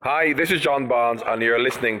Hi, this is John Barnes, and you're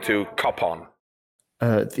listening to Cop On.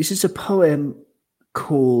 This is a poem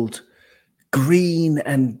called Green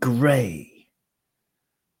and Grey.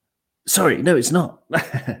 Sorry, no, it's not.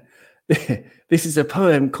 This is a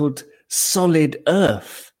poem called Solid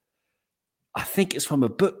Earth. I think it's from a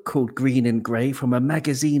book called Green and Grey from a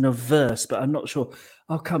magazine of verse, but I'm not sure.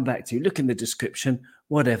 I'll come back to you. Look in the description,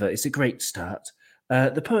 whatever. It's a great start.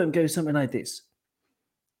 The poem goes something like this.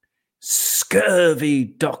 Scurvy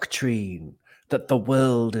doctrine that the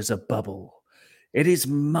world is a bubble. It is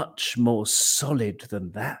much more solid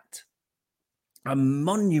than that. A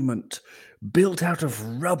monument built out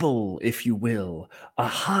of rubble, if you will, a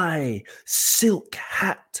high silk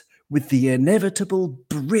hat with the inevitable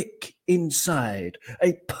brick inside,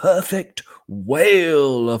 a perfect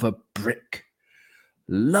whale of a brick.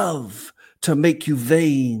 Love to make you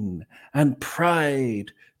vain, and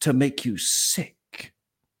pride to make you sick.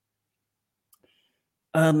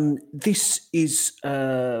 This is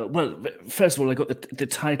well. First of all, I got the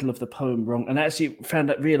title of the poem wrong, and I actually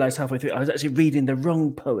realized halfway through I was actually reading the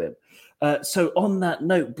wrong poem. So on that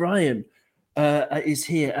note, Brian is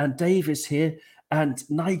here, and Dave is here, and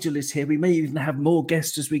Nigel is here. We may even have more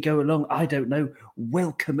guests as we go along. I don't know.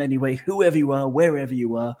 Welcome anyway, whoever you are, wherever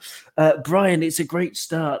you are. Brian, it's a great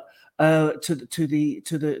start to the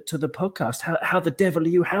podcast. How the devil are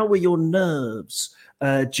you? How were your nerves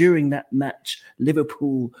during that match,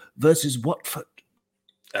 Liverpool versus Watford?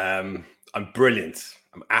 I'm brilliant.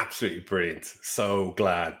 I'm absolutely brilliant. So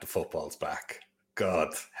glad the football's back. God,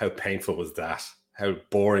 how painful was that? How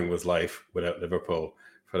boring was life without Liverpool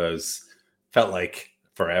for those, felt like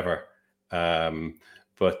forever.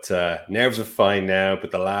 But nerves are fine now. But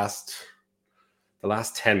the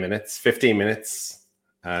last 10 minutes, 15 minutes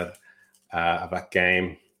of that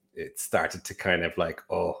game, it started to kind of like,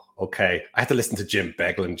 oh, okay. I had to listen to Jim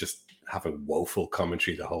Beglin just having woeful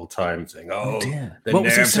commentary the whole time, saying, the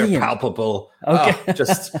nerves are palpable. Okay.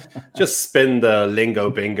 Just spin the lingo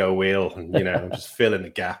bingo wheel and, just fill in the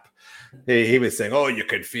gap. He was saying, you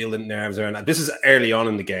could feel the nerves around. This is early on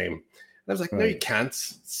in the game. And I was like, no, you can't.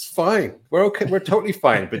 It's fine. We're okay. We're totally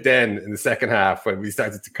fine. But then in the second half, when we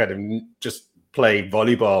started to kind of just play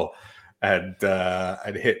volleyball and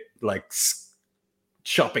hit like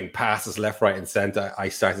chopping passes left, right, and center, I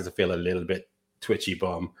started to feel a little bit twitchy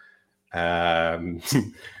bum. But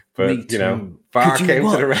VAR came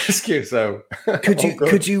to the rescue. So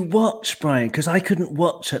could you watch, Brian? Because I couldn't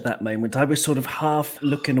watch at that moment. I was sort of half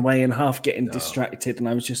looking away and half getting distracted, and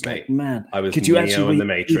I was just like, man, I was could you Neo actually in the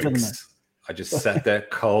Matrix? I just sat there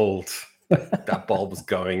cold. That ball was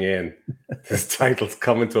going in. This title's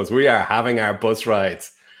coming to us. We are having our bus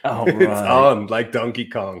rides. Oh, right. It's on like Donkey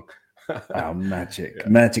Kong. Oh, magic.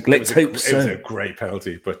 Let's hope so. It was a great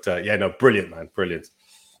penalty, but brilliant, man, brilliant.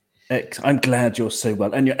 I'm glad you're so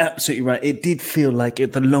well, and you're absolutely right. It did feel like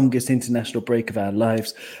the longest international break of our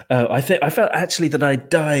lives. I felt actually that I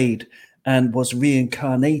died and was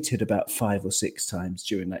reincarnated about 5 or 6 times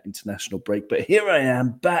during that international break. But here I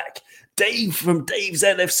am back, Dave from Dave's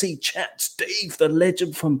LFC Chats. Dave, the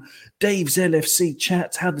legend from Dave's LFC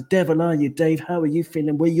Chats. How the devil are you, Dave? How are you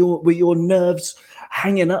feeling? Were your nerves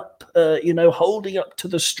hanging up, holding up to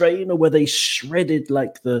the strain, or were they shredded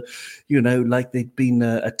like like they'd been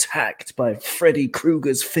attacked by Freddy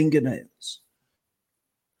Krueger's fingernails?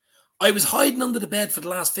 I was hiding under the bed for the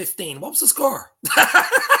last 15. What was the score?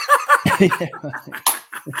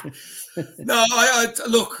 No,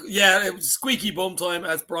 look, it was squeaky bum time,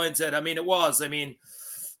 as Brian said. I mean, it was. I mean,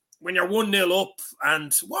 when you're 1-0 up,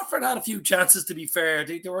 and Watford had a few chances, to be fair.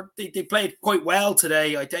 They played quite well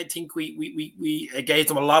today. I think we gave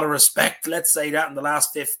them a lot of respect, let's say that, in the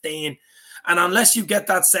last 15. And unless you get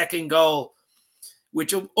that second goal,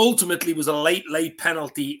 which ultimately was a late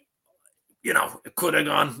penalty, it could have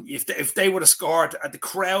gone. If they would have scored at the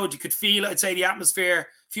crowd, you could feel, I'd say, the atmosphere.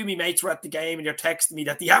 A few of my mates were at the game, and you're texting me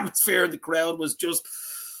that the atmosphere in the crowd was just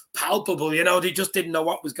palpable. They just didn't know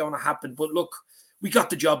what was going to happen. But look, we got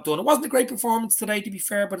the job done. It wasn't a great performance today, to be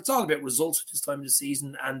fair, but it's all about results at this time of the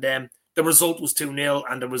season. And the result was 2-0,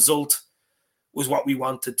 and the result was what we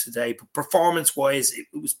wanted today. But performance-wise, it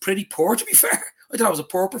was pretty poor, to be fair. I thought it was a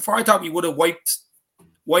poor performance. I thought we would have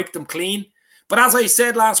wiped them clean. But as I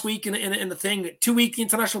said last week in the thing, 2-week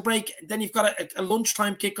international break, then you've got a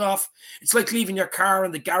lunchtime kickoff. It's like leaving your car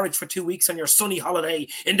in the garage for 2 weeks on your sunny holiday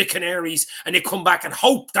in the Canaries, and you come back and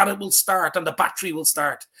hope that it will start and the battery will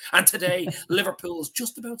start. And today, Liverpool's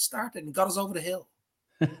just about started and got us over the hill.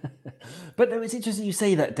 But no, it's interesting you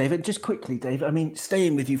say that, David. Just quickly, Dave, I mean,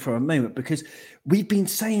 staying with you for a moment, because we've been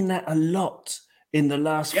saying that a lot in the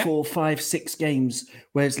last 4, 5, 6 games,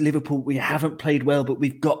 whereas Liverpool, we haven't played well, but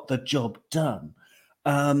we've got the job done.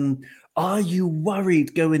 Are you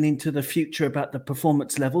worried going into the future about the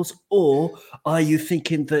performance levels, or are you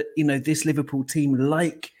thinking that, this Liverpool team,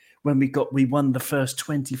 like when we won the first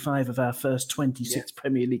 25 of our first 26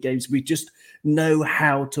 Premier League games, we just know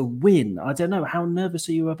how to win? I don't know. How nervous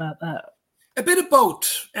are you about that? A bit of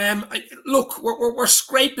both. Look, we're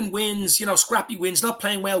scraping wins, scrappy wins. Not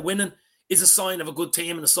playing well, winning is a sign of a good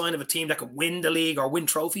team and a sign of a team that could win the league or win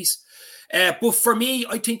trophies. But for me,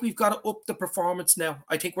 I think we've got to up the performance now.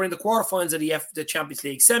 I think we're in the quarterfinals of the Champions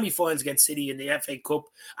League, semi-finals against City in the FA Cup,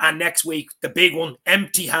 and next week, the big one,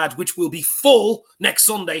 Etihad, which will be full next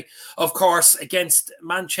Sunday, of course, against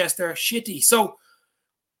Manchester City. So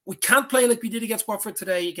we can't play like we did against Watford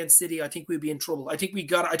today against City. I think we'll be in trouble. I think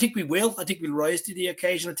we'll rise to the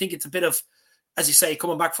occasion. I think it's a bit of, as you say,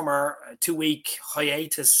 coming back from our 2-week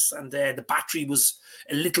hiatus, and the battery was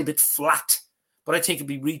a little bit flat. But I think it'll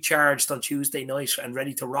be recharged on Tuesday night and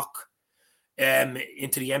ready to rock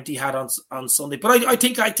into the Etihad on Sunday. But I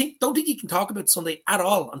don't think you can talk about Sunday at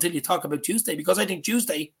all until you talk about Tuesday, because I think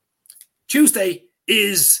Tuesday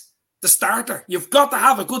is the starter. You've got to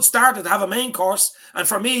have a good starter to have a main course. And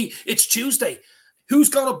for me, it's Tuesday. Who's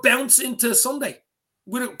going to bounce into Sunday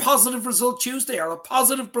with a positive result Tuesday or a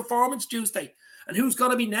positive performance Tuesday? And who's going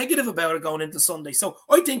to be negative about it going into Sunday? So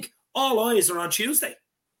I think all eyes are on Tuesday.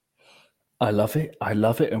 I love it,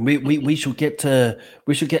 and we should get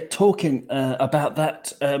talking about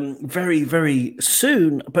that very, very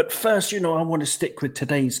soon. But first, I want to stick with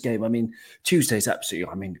today's game. I mean, Tuesday's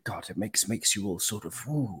absolutely. I mean, God, it makes you all sort of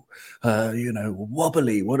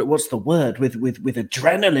wobbly. What's the word with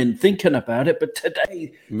adrenaline thinking about it? But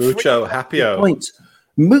today, mucho happio points.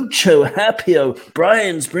 Mucho happio.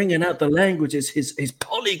 Brian's bringing out the languages, his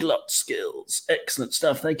polyglot skills. Excellent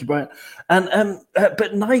stuff. Thank you, Brian. And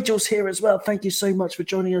but Nigel's here as well. Thank you so much for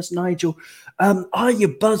joining us, Nigel. Are you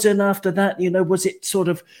buzzing after that? Was it sort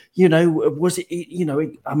of, was it,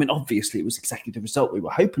 I mean, obviously it was exactly the result we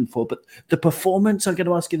were hoping for, but the performance, I'm going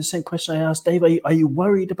to ask you the same question I asked Dave. Are you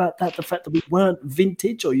worried about that? The fact that we weren't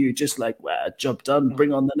vintage, or are you just like, well, job done,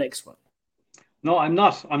 bring on the next one? No, I'm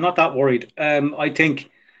not. I'm not that worried. I think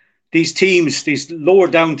these teams, these lower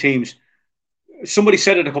down teams, somebody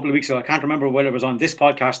said it a couple of weeks ago. I can't remember whether it was on this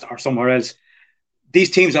podcast or somewhere else. These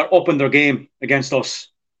teams are upping their game against us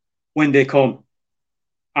when they come,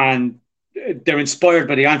 and they're inspired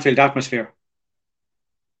by the Anfield atmosphere.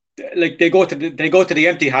 Like they go to the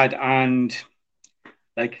Etihad, and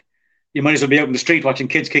like you might as well be out in the street watching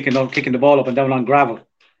kids kicking the ball up and down on gravel.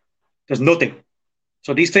 There's nothing.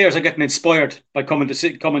 So these players are getting inspired by coming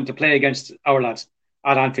to play against our lads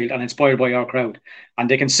at Anfield, and inspired by our crowd. And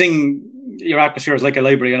they can sing your atmosphere is like a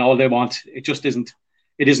library and all they want. It just isn't.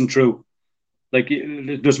 It isn't true. Like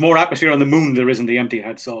there's more atmosphere on the moon than there is in the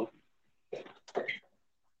Etihad. So,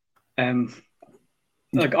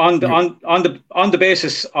 like on the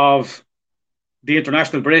basis of the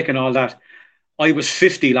international break and all that, I was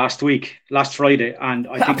 50 last Friday, and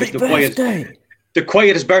I think it's the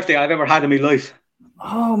quietest birthday I've ever had in my life.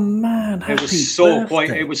 Oh man, it was so quiet.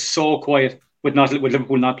 It was so quiet with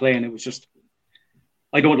Liverpool not playing. It was just,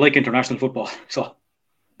 I don't like international football, so.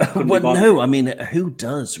 Well, no, I mean, who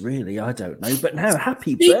does really? I don't know. But now,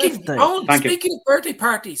 happy birthday! Speaking of birthday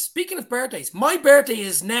parties, speaking of birthdays, my birthday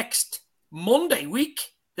is next Monday week,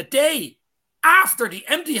 the day after the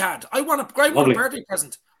Etihad. I want a birthday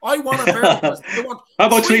present. I want a birthday present. How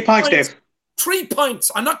about 3 pints, Dave? 3 pints.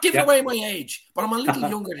 I'm not giving away my age, but I'm a little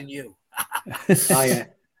younger than you.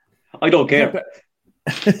 I don't care.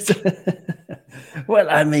 Well,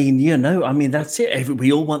 I mean, that's it.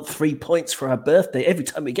 We all want 3 points for our birthday. Every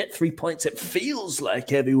time we get 3 points, it feels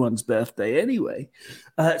like everyone's birthday anyway.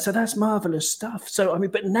 So that's marvelous stuff. So, I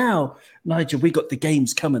mean, but now, Nigel, we got the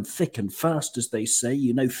games coming thick and fast, as they say,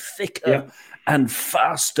 thicker and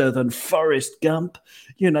faster than Forrest Gump.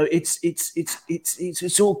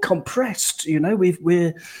 It's all compressed.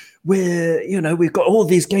 We've got all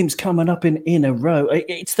these games coming up in a row.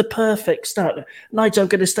 It's the perfect start. Nigel, I'm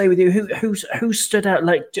going to stay with you. Who stood out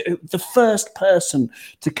like the first person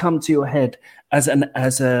to come to your head as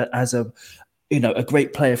a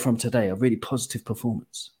great player from today, a really positive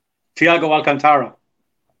performance? Thiago Alcantara,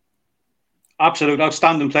 absolute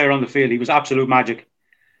outstanding player on the field. He was absolute magic.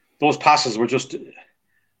 Those passes were just,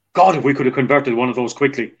 God, if we could have converted one of those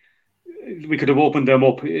quickly, we could have opened them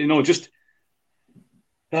up. Just.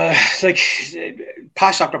 Like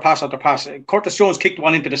pass after pass after pass. Curtis Jones kicked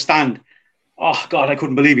one into the stand. Oh God, I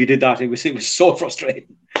couldn't believe he did that. It was so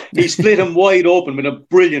frustrating. He split him wide open with a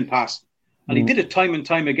brilliant pass, and he did it time and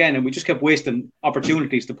time again. And we just kept wasting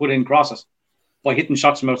opportunities to put in crosses by hitting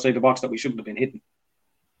shots from outside the box that we shouldn't have been hitting.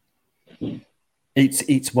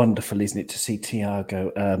 It's wonderful, isn't it, to see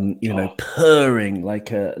Thiago, purring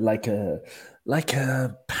like a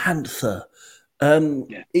panther.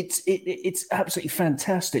 It's absolutely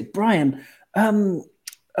fantastic. Brian,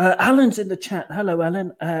 Alan's in the chat. Hello,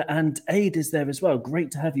 Alan, and Aid is there as well.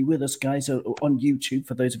 Great to have you with us, guys, on YouTube.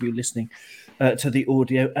 For those of you listening to the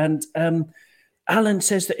audio, and Alan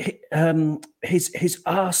says that his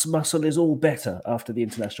arse muscle is all better after the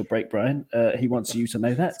international break, Brian. He wants you to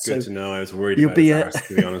know that. It's good to know. I was worried about his arse,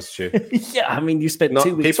 to be honest with you. Yeah, I mean, you spent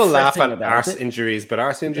 2 weeks. People laugh at about arse it. injuries, but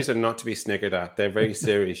arse injuries are not to be snickered at. They're very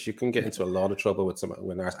serious. You can get into a lot of trouble with someone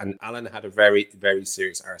with arse. And Alan had a very, very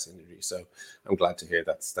serious arse injury, so I'm glad to hear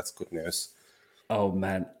that's good news. Oh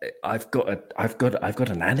man, I've got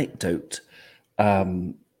an anecdote.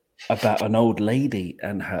 About an old lady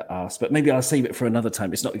and her ass, but maybe I'll save it for another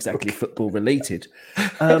time. It's not exactly football related.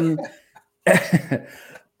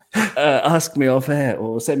 Ask me off air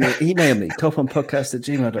or email me,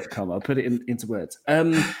 coponpodcast@gmail.com. I'll put it into words.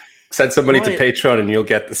 Send some money to Patreon and you'll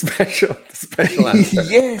get the special answer.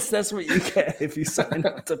 Yes, that's what you get if you sign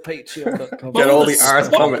up to patreon.com. Get all the arse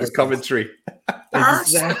commentary.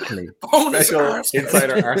 Exactly. Special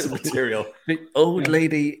insider arse material. The old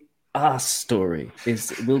lady arse story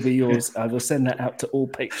will be yours. I will send that out to all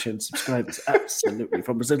Patreon subscribers. Absolutely,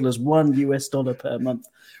 from as little as $1 per month.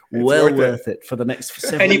 It's worth it for the next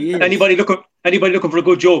several years. Anybody looking for a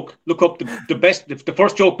good joke? Look up the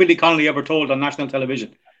first joke Billy Connolly ever told on national television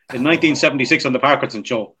in 1976 on the Parkinson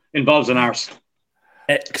Show involves an arse.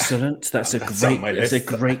 Excellent. That's a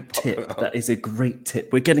great tip. That is a great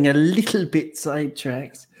tip. We're getting a little bit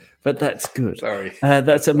sidetracked. But that's good. Sorry.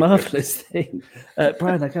 That's a marvellous thing.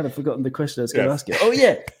 Brian, I kind of forgotten the question I was going to ask you. Oh,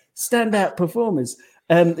 yeah. Standout performers.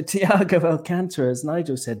 Thiago Alcantara, as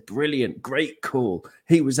Nigel said, brilliant. Great call.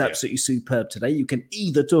 He was absolutely superb today. You can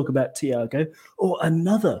either talk about Thiago or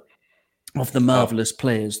another of the marvellous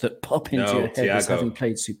players that pop into your head as having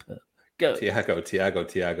played superb. Go.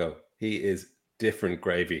 Thiago. He is different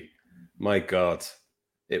gravy. My God.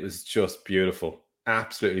 It was just beautiful.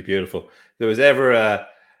 Absolutely beautiful. There was ever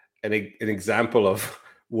an example of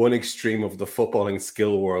one extreme of the footballing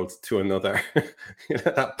skill world to another.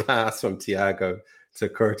 That pass from Thiago to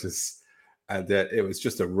Curtis, and it was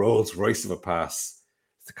just a Rolls Royce of a pass.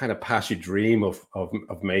 It's the kind of pass you dream of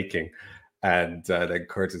making. And then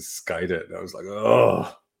Curtis skied it, and I was like,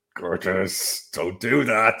 "Oh, Curtis, don't do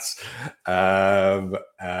that."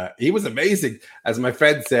 He was amazing. As my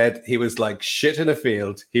friend said, he was like shit in a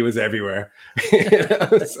field. He was everywhere.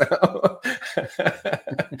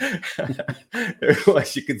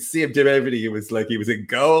 You could see him do everything. He was in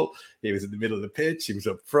goal. He was in the middle of the pitch. He was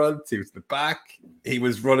up front. He was in the back. He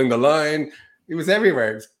was running the line. He was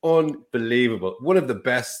everywhere. It was unbelievable. One of the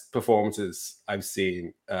best performances I've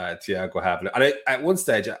seen Thiago have. And at one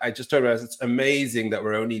stage, I just turned around. It's amazing that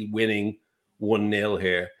we're only winning 1-0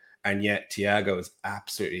 here. And yet Thiago is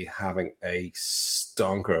absolutely having a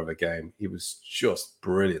stonker of a game. He was just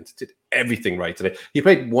brilliant. Did everything right today. He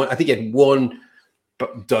played I think he had one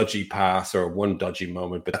dodgy pass or one dodgy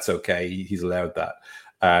moment, but that's okay. He's allowed that.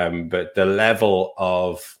 But the level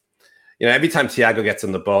of, every time Thiago gets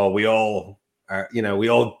on the ball, we all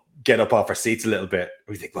get up off our seats a little bit.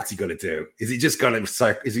 We think, what's he going to do? Is he just going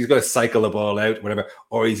to cycle the ball out, whatever,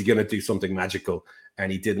 or is he going to do something magical?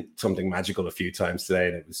 And he did something magical a few times today,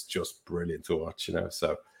 and it was just brilliant to watch.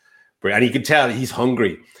 So, and you can tell he's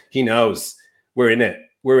hungry. He knows we're in it.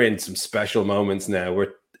 We're in some special moments now.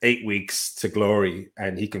 We're 8 weeks to glory,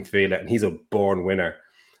 and he can feel it. And he's a born winner.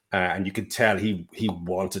 And you could tell he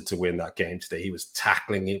wanted to win that game today. He was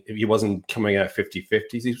tackling. He wasn't coming out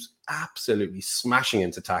 50-50s. He was absolutely smashing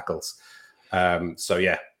into tackles.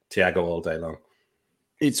 Thiago all day long.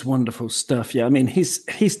 It's wonderful stuff. Yeah, I mean, his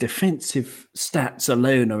defensive stats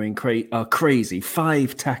alone are crazy.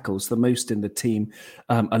 5 tackles, the most in the team,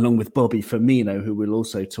 along with Bobby Firmino, who we'll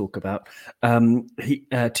also talk about.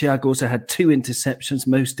 Thiago also had 2 interceptions,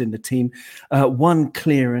 most in the team. 1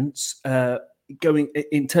 clearance. Going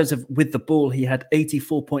in terms of with the ball, he had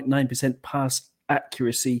 84.9% pass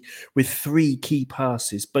accuracy with 3 key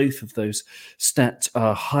passes. Both of those stats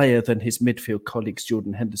are higher than his midfield colleagues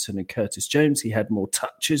Jordan Henderson and Curtis Jones. He had more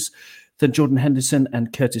touches than Jordan Henderson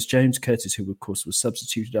and Curtis Jones. Curtis, who of course was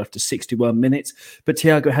substituted after 61 minutes, but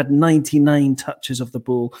Thiago had 99 touches of the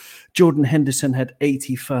ball. Jordan Henderson had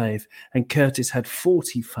 85 and Curtis had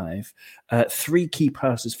 45. 3 key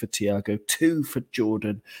passes for Thiago, 2 for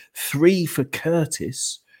Jordan, 3 for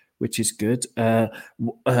Curtis, which is good,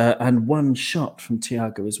 and one shot from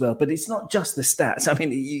Thiago as well. But it's not just the stats. I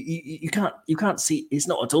mean, you can't see. It's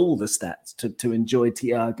not at all the stats to enjoy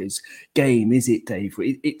Thiago's game, is it, Dave?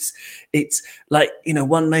 It's like, you know,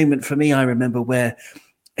 one moment for me I remember where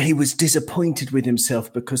he was disappointed with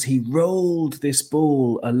himself because he rolled this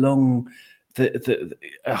ball along the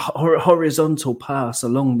horizontal pass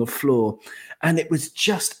along the floor, and it was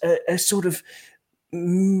just a sort of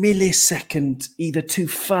millisecond either too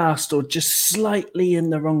fast or just slightly in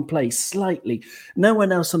the wrong place. Slightly, no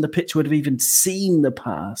one else on the pitch would have even seen the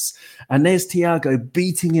pass, and there's Thiago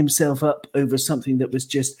beating himself up over something that was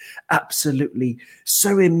just absolutely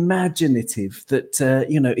so imaginative that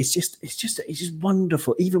you know, it's just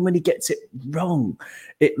wonderful. Even when he gets it wrong,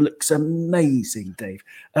 it looks amazing, Dave.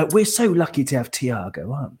 We're so lucky to have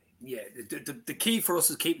Thiago, aren't we? Yeah, the key for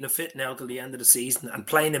us is keeping him fit now till the end of the season and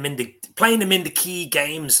playing him in the key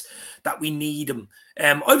games that we need him.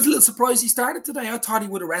 I was a little surprised he started today. I thought he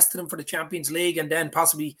would have rested him for the Champions League and then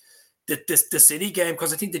possibly the City game,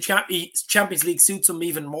 because I think the Champions League suits him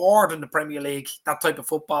even more than the Premier League, that type of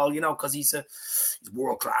football, you know, because he's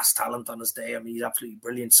world-class talent on his day. I mean, he's absolutely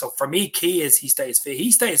brilliant. So for me, key is he stays fit.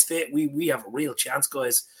 He stays fit. We have a real chance,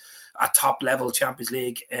 guys, at top level Champions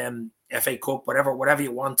League, FA Cup, whatever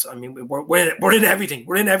you want. I mean, we're in everything.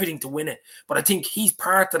 We're in everything to win it. But I think he's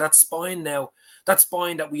part of that spine now. That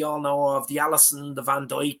spine that we all know of, the Alisson, the Van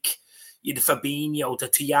Dijk, the Fabinho, the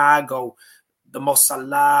Thiago, the Mo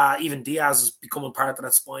Salah, even Diaz is becoming part of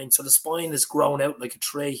that spine. So the spine has grown out like a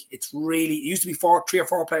tree. It used to be 3 or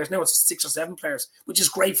 4 players. Now it's 6 or 7 players, which is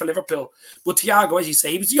great for Liverpool. But Thiago, as you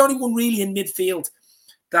say, he was the only one really in midfield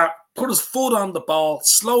that put his foot on the ball,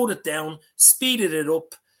 slowed it down, speeded it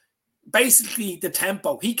up. Basically, the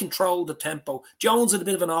tempo. He controlled the tempo. Jones had a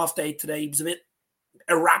bit of an off day today. He was a bit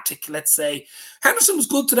erratic, let's say. Henderson was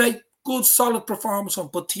good today. Good, solid performance from him.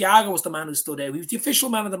 But Thiago was the man who stood out. He was the official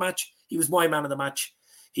man of the match. He was my man of the match.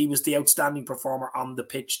 He was the outstanding performer on the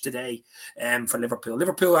pitch today for Liverpool.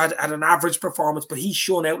 Liverpool had an average performance, but he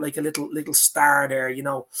shone out like a little star there, you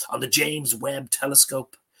know, on the James Webb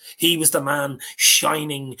telescope. He was the man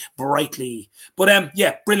shining brightly. But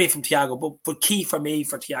yeah, brilliant from Thiago. But key for me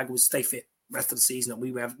for Thiago is stay fit rest of the season, and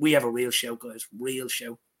we have a real show, guys. Real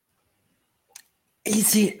show.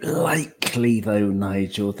 Is it likely, though,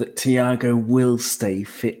 Nigel, that Thiago will stay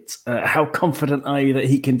fit? How confident are you that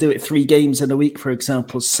he can do it 3 games in a week, for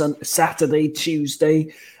example, Saturday,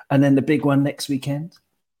 Tuesday, and then the big one next weekend?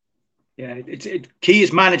 Yeah, key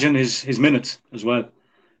is managing his minutes as well.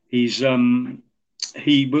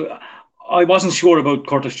 I wasn't sure about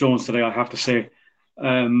Curtis Jones today, I have to say.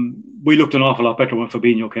 We looked an awful lot better when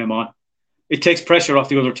Fabinho came on. It takes pressure off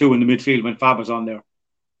the other two in the midfield when Fab is on there.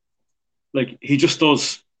 Like, he just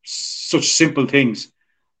does such simple things,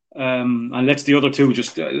 and lets the other two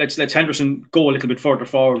just lets Henderson go a little bit further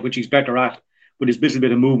forward, which he's better at with his little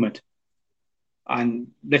bit of movement, and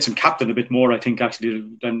lets him captain a bit more, I think, actually,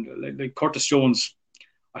 than like Curtis Jones.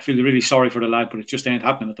 I feel really sorry for the lad, but it just ain't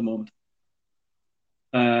happening at the moment.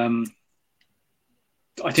 Do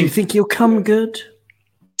you think he'll come good?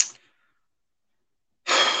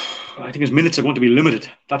 I think his minutes are going to be limited.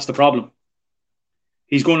 That's the problem.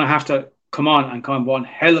 He's going to have to come on and come one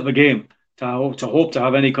hell of a game to hope to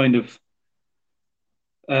have any kind of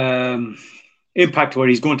impact where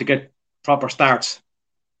he's going to get proper starts.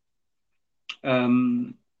 At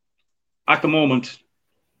the moment,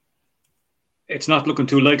 it's not looking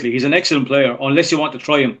too likely. He's an excellent player, unless you want to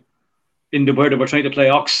try him in the where they were trying to play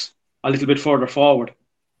Ox a little bit further forward,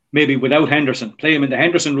 maybe without Henderson. Play him in the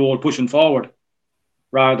Henderson role, pushing forward,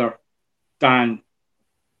 rather than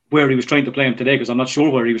where he was trying to play him today, because I'm not sure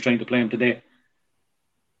where he was trying to play him today.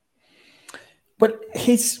 But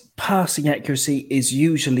his passing accuracy is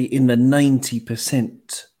usually in the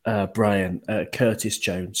 90%, Brian, Curtis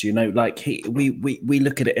Jones. You know, like we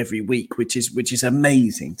look at it every week, which is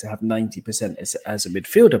amazing to have 90% as a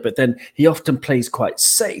midfielder. But then he often plays quite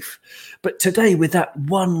safe. But today, with that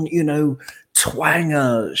one, you know,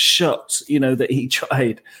 twanger shot, you know, that he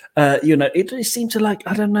tried, you know, it seemed to, like,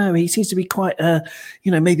 I don't know, he seems to be quite,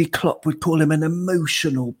 you know, maybe Klopp would call him an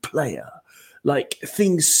emotional player. Like,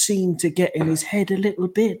 things seem to get in his head a little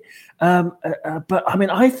bit. But I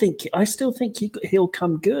mean, I still think he'll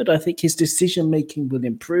come good. I think his decision making will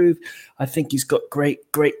improve. I think he's got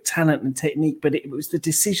great talent and technique. But it was the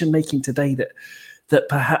decision making today that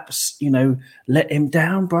perhaps, you know, let him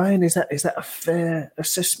down. Brian, is that a fair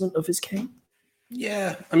assessment of his game?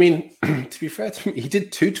 Yeah, I mean, to be fair to him, he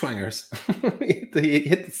did 2 twangers. he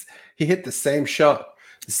hit the same shot.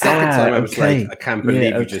 The second time I was like, I can't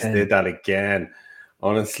believe you just did that again.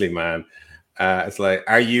 Honestly, man. It's like,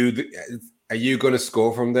 are you Are you going to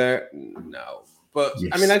score from there? No. But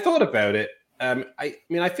Yes. I mean, I thought about it.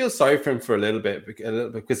 I feel sorry for him for a little bit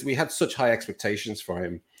because we had such high expectations for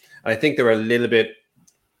him. And I think they were a little bit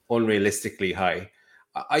unrealistically high.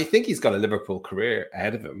 I think he's got a Liverpool career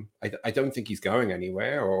ahead of him. I don't think he's going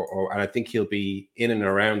anywhere, and I think he'll be in and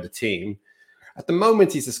around the team. At the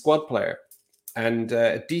moment, he's a squad player and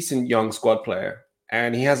a decent young squad player,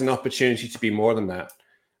 and he has an opportunity to be more than that.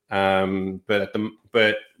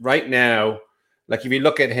 But right now, like if you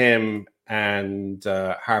look at him and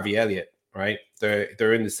Harvey Elliott, right?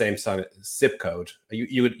 They're in the same zip code.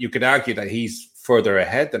 You could argue that he's further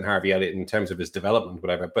ahead than Harvey Elliott in terms of his development,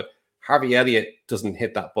 whatever. But Harvey Elliott doesn't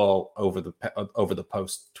hit that ball over the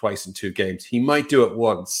post twice in 2 games. He might do it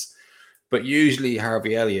once, but usually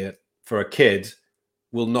Harvey Elliott, for a kid,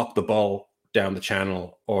 will knock the ball down the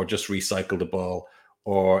channel or just recycle the ball,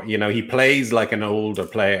 or he plays like an older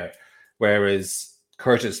player, whereas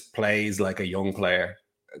Curtis plays like a young player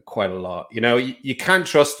quite a lot. You can't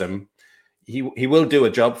trust him. He will do a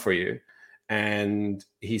job for you, and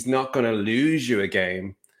he's not going to lose you a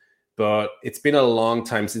game. But it's been a long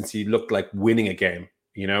time since he looked like winning a game.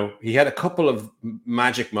 He had a couple of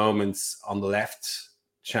magic moments on the left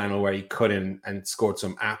channel where he cut in and scored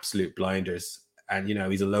some absolute blinders. And,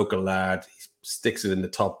 he's a local lad. He sticks it in the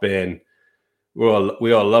top bin. We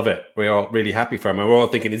all love it. We're all really happy for him. And we're all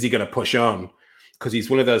thinking, is he going to push on? Because he's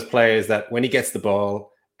one of those players that when he gets the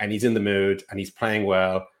ball and he's in the mood and he's playing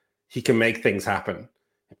well, he can make things happen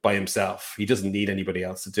by himself. He doesn't need anybody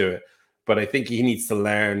else to do it. But I think he needs to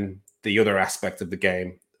learn the other aspect of the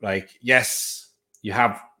game. Like, yes, you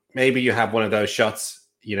have one of those shots,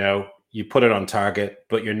 you put it on target,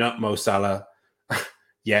 but you're not Mo Salah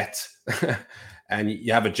yet. And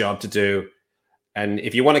you have a job to do. And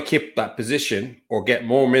if you want to keep that position or get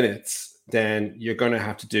more minutes, then you're going to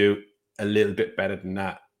have to do a little bit better than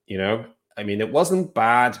that. I mean, it wasn't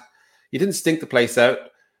bad. He didn't stink the place out,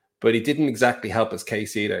 but he didn't exactly help his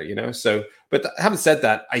case either, So, but having said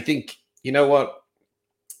that, I think, you know what?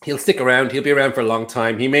 He'll stick around. He'll be around for a long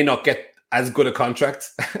time. He may not get as good a contract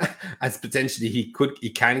as potentially he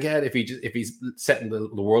can get if he's setting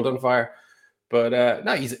the world on fire. But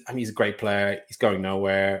no, he's a great player. He's going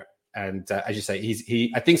nowhere. And as you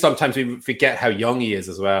say, I think sometimes we forget how young he is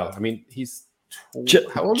as well. I mean, he's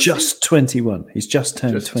how old is just 21. He's just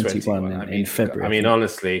turned 21 in February. I mean,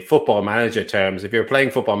 honestly, Football Manager terms, if you're playing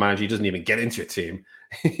Football Manager, he doesn't even get into your team.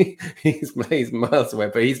 he's miles away,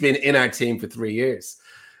 but he's been in our team for 3 years.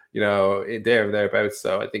 Thereabouts.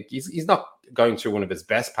 So I think he's not going through one of his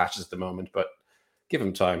best patches at the moment, but give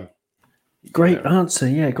him time. Great answer.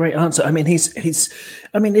 Yeah, great answer. I mean,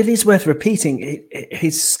 it is worth repeating.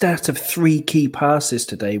 His stat of 3 key passes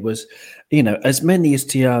today was, as many as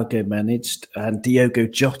Thiago managed and Diogo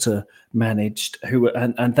Jota managed,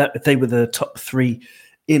 and that they were the top 3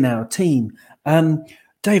 in our team.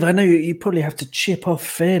 Dave, I know you probably have to chip off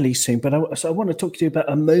fairly soon, but I want to talk to you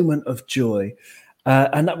about a moment of joy.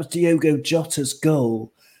 And that was Diogo Jota's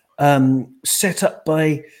goal, set up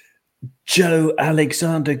by Joe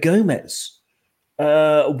Alexander Gomez.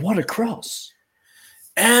 What a cross.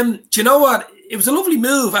 Do you know what? It was a lovely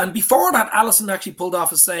move. And before that, Alisson actually pulled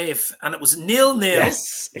off a save, and it was 0-0.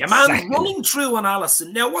 Yes, a man running through on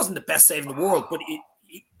Alisson. Now, it wasn't the best save in the world, but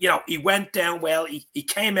he went down well. He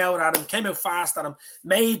came out at him, came out fast at him,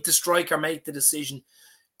 made the striker make the decision.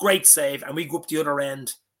 Great save. And we go up the other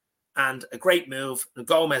end. And a great move. And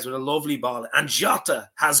Gomez with a lovely ball. And Jota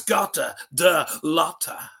has got the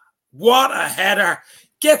Lotta. What a header.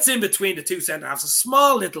 Gets in between the 2 centre-halves. A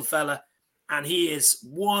small little fella. And he is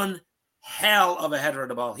one hell of a header of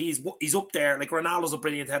the ball. He's up there. Like Ronaldo's a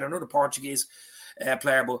brilliant header. Another Portuguese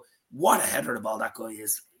player. But what a header of the ball that guy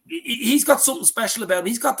is. He's got something special about him.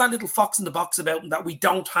 He's got that little fox in the box about him that we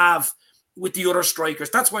don't have with the other strikers.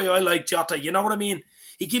 That's why I like Jota. You know what I mean?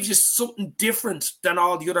 He gives you something different than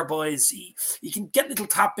all the other boys. He can get little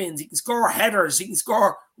tap-ins. He can score headers. He can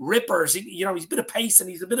score rippers. He's a bit of pace and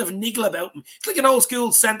he's a bit of a niggle about him. He's like an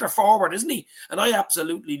old-school centre-forward, isn't he? And I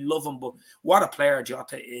absolutely love him. But what a player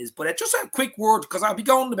Jota is. But just a quick word, because I'll be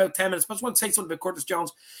going in about 10 minutes. But I just want to say something about Curtis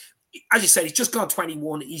Jones. As you said, he's just gone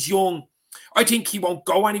 21. He's young. I think he won't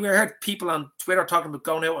go anywhere. I heard people on Twitter talking about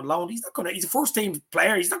going out on loan. He's not going to. He's a first-team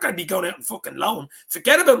player. He's not going to be going out on fucking loan.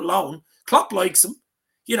 Forget about loan. Klopp likes him.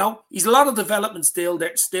 He's a lot of development still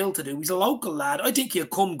to do. He's a local lad. I think he'll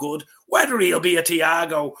come good. Whether he'll be a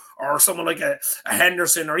Thiago or someone like a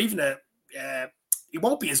Henderson or even he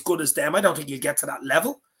won't be as good as them. I don't think he'll get to that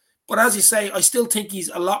level. But as you say, I still think he's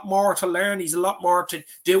a lot more to learn. He's a lot more to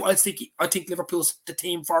do. I think Liverpool's the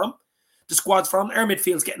team for him. The squad's for him. Our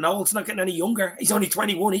midfield's getting old. It's not getting any younger. He's only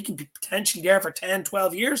 21. He can be potentially there for 10,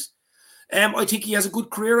 12 years. I think he has a good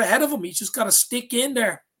career ahead of him. He's just got to stick in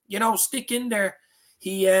there. Stick in there.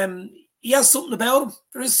 He has something about him.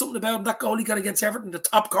 There is something about him. That goal he got against Everton, the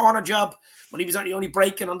top corner job, when he was only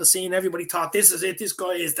breaking on the scene, everybody thought, this is it. This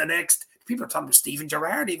guy is the next. People are talking about Steven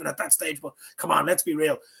Gerrard even at that stage. But come on, let's be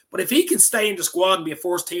real. But if he can stay in the squad and be a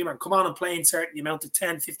first teamer and come on and play in certain amount of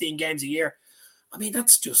 10, 15 games a year, I mean,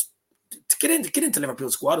 that's just... To get into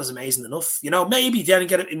Liverpool's squad is amazing enough. Maybe then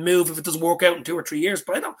get it move if it doesn't work out in 2 or 3 years.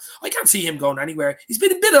 But I can't see him going anywhere. He's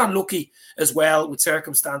been a bit unlucky as well with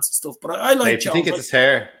circumstance and stuff. But I like. Do you think it's his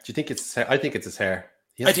hair? Do you think it's his hair? I think it's his hair.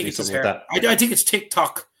 I think it's his hair. I think it's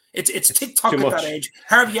TikTok. It's TikTok at that age.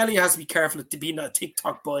 Harvey Elliott has to be careful to be a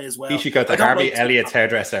TikTok boy as well. He should go to Harvey Elliott's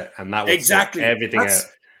hairdresser, and that would exactly everything out.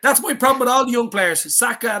 That's my problem with all the young players.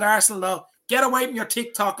 Saka at Arsenal now. Get away from your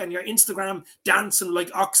TikTok and your Instagram dancing like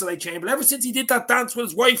Oxlade-Chamberlain. Ever since he did that dance with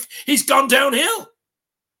his wife, he's gone downhill.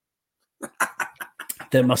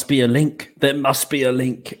 There must be a link.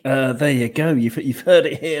 There you go. You've heard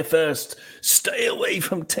it here first. Stay away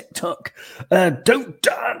from TikTok. Don't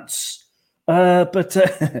dance. But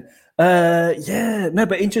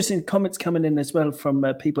interesting comments coming in as well from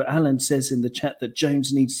people. Alan says in the chat that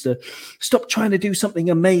Jones needs to stop trying to do something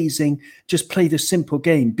amazing. Just play the simple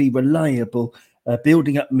game. Be reliable.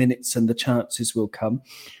 Building up minutes and the chances will come.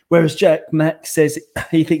 Whereas Jack Mack says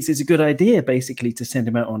he thinks it's a good idea basically to send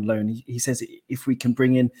him out on loan. He says if we can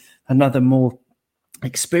bring in another more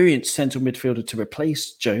experienced central midfielder to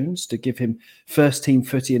replace Jones, to give him first team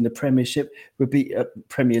footy in the Premiership, would be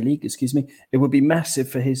Premier League, it would be massive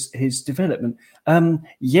for his development. I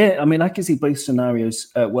mean, I can see both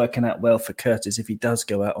scenarios working out well for Curtis if he does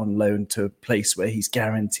go out on loan to a place where he's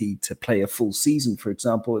guaranteed to play a full season, for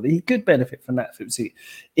example. He could benefit from that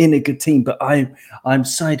in a good team, but I'm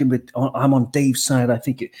on Dave's side. I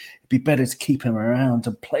think it'd be better to keep him around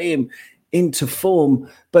and play him into form.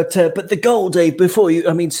 But the goal, Dave, before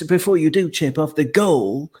you do chip off the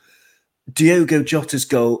goal, Diogo Jota's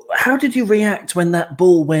goal, how did you react when that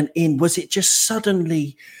ball went in? Was it just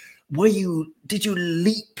suddenly, did you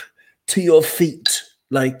leap to your feet?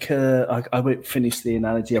 Like, I won't finish the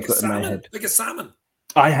analogy I've got in my head. Like a salmon.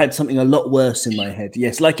 I had something a lot worse in my head.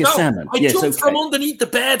 Yes, like a salmon. I jumped from underneath the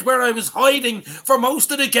bed where I was hiding for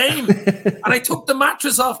most of the game. And I took the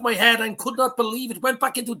mattress off my head and could not believe it. Went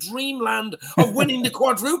back into dreamland of winning the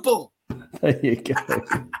quadruple. There you go.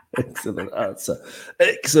 Excellent answer.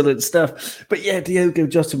 Excellent stuff. But yeah, Diogo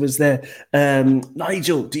Jota was there.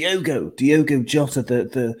 Nigel, Diogo Jota,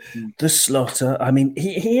 the slaughter. I mean,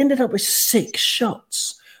 he ended up with 6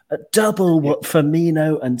 shots. Double what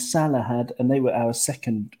Firmino and Salah had, and they were our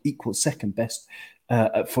second best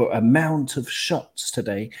for amount of shots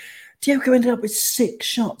today. Diogo ended up with 6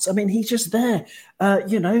 shots. I mean, he's just there.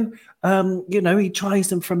 He tries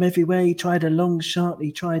them from everywhere. He tried a long shot.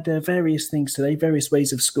 He tried various things today, various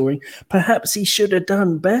ways of scoring. Perhaps he should have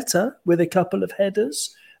done better with a couple of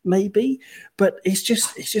headers, maybe. But he's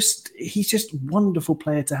just a wonderful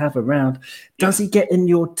player to have around. Does he get in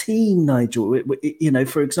your team, Nigel?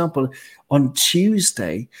 For example, on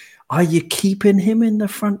Tuesday, are you keeping him in the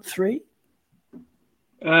front 3?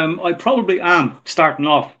 I probably am starting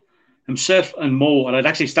off himself and Mo, and I'd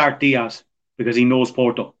actually start Diaz because he knows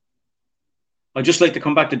Porto. I'd just like to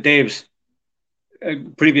come back to Dave's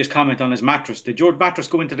previous comment on his mattress. Did your mattress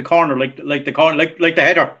go into the corner like the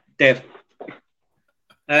header, Dave?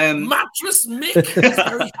 Mattress Mick is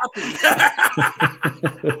very happy.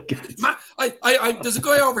 There's a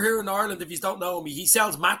guy over here in Ireland, if you don't know me, he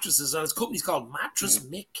sells mattresses and his company's called Mattress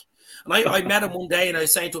Mick. And I met him one day and I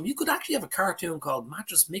was saying to him, you could actually have a cartoon called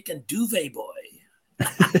Mattress Mick and Duvet Boy.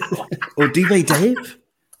 Or Duvet Dave?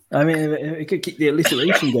 I mean, it could keep the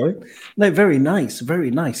alliteration going. No, very nice, very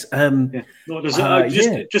nice. I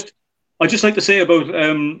just like to say about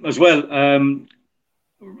as well.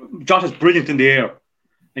 Jota's brilliant in the air,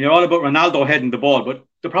 and you're all about Ronaldo heading the ball, but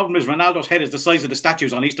the problem is Ronaldo's head is the size of the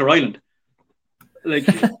statues on Easter Island. Like,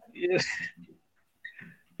 he's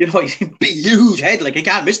a big, huge head. Like, he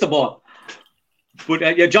can't miss the ball. But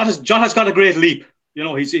Jota's got a great leap.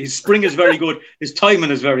 His spring is very good. His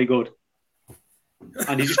timing is very good.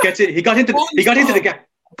 And he just gets it. He got into the gap.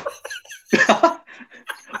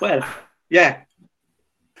 Well, yeah,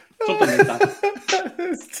 something like that.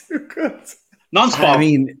 It's too good. Non-sport. I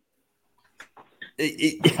mean,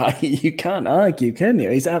 you can't argue, can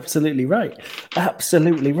you? He's absolutely right.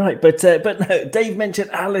 Absolutely right. But no, Dave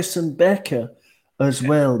mentioned Alisson Becker. as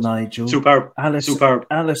well, Nigel. Superb. Alisson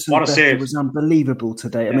What a Becker save. was unbelievable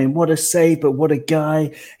today. I mean, what a save, but what a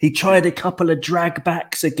guy. He tried a couple of drag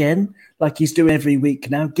backs again, like he's doing every week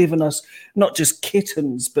now, giving us not just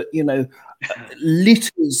kittens, but,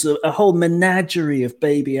 litters, a whole menagerie of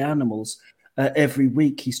baby animals. Every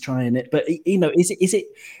week he's trying it. But, is it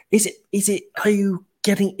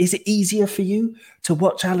easier for you to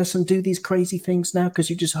watch Alisson do these crazy things now because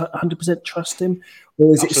you just 100% trust him?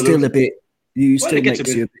 Or is it still a bit... It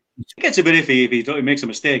gets a bit iffy if he makes a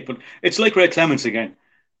mistake, but it's like Ray Clements again.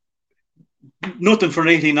 Nothing for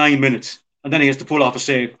 89 minutes, and then he has to pull off a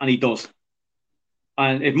save, and he does.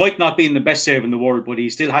 And it might not be the best save in the world, but he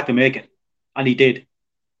still had to make it, and he did.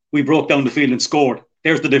 We broke down the field and scored.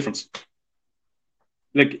 There's the difference.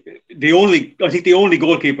 Like I think the only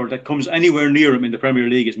goalkeeper that comes anywhere near him in the Premier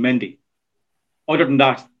League is Mendy. Other than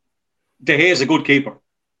that, De Gea is a good keeper,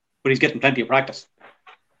 but he's getting plenty of practice.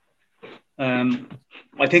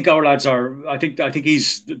 I think our lads are. I think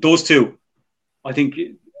he's those two. I think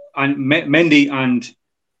and Mendy and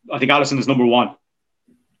I think Alisson is number one.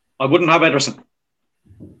 I wouldn't have Ederson.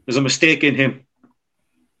 There's a mistake in him.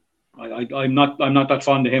 I'm not that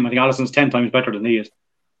fond of him. I think Alisson's 10 times better than he is.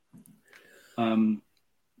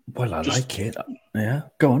 Well, I like it. Yeah,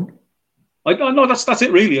 go on. No, that's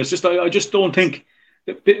it. Really, it's just I just don't think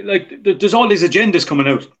there's all these agendas coming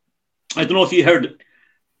out. I don't know if you heard.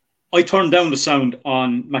 I turned down the sound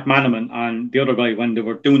on McManaman and the other guy when they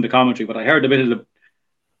were doing the commentary, but I heard a bit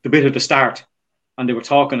of the start, and they were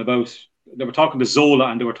talking to Zola,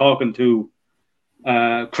 and they were talking to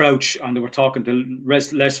Crouch, and they were talking to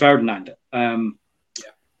Les Ferdinand, and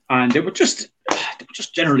they were just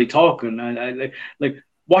generally talking, and like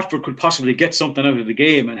Watford could possibly get something out of the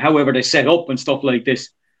game, and however they set up and stuff like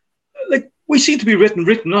this. Like we seem to be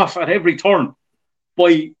written off at every turn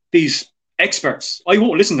by these experts. I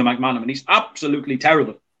won't listen to McManaman. He's absolutely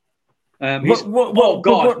terrible.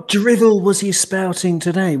 What drivel was he spouting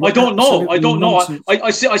today? I don't know. I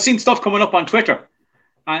seen stuff coming up on Twitter.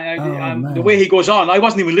 The way he goes on, I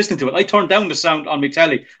wasn't even listening to it. I turned down the sound on my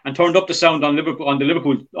telly and turned up the sound on Liverpool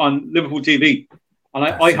TV. And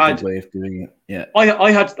I had a way of doing it. Yeah.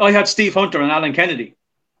 I had Steve Hunter and Alan Kennedy,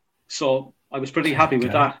 so I was pretty happy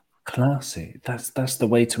with that. Classy. That's the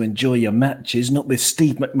way to enjoy your matches, not with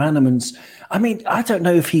Steve McManaman's. I mean, I don't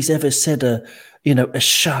know if he's ever said a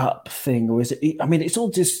sharp thing, or is it? I mean, it's all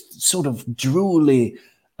just sort of drooly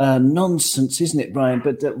nonsense, isn't it, Brian?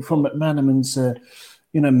 But from McManaman's,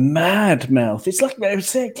 mad mouth. It's like I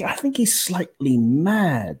think he's slightly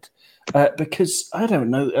mad because I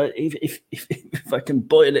don't know if I can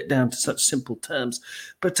boil it down to such simple terms,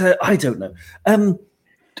 but I don't know.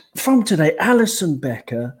 From today, Alisson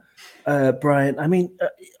Becker. Brian, I mean,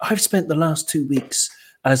 I've spent the last 2 weeks,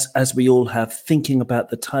 as we all have, thinking about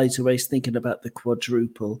the title race, thinking about the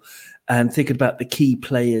quadruple, and thinking about the key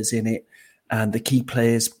players in it, and the key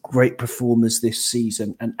players, great performers this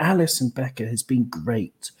season. And Alisson Becker has been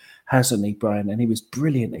great, hasn't he, Brian? And he was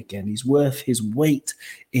brilliant again. He's worth his weight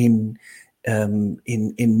in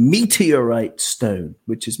meteorite stone,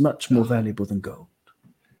 which is much more valuable than gold.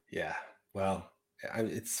 Yeah, well.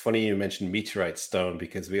 It's funny you mentioned meteorite stone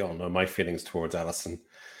because we all know my feelings towards Alisson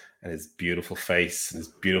and his beautiful face and his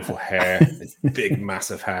beautiful hair, his big,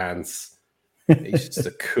 massive hands. He's just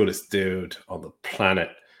the coolest dude on the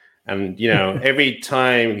planet. And, every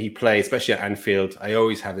time he plays, especially at Anfield, I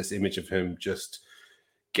always have this image of him just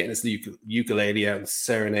getting his ukulele out and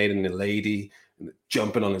serenading the lady and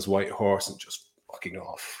jumping on his white horse and just fucking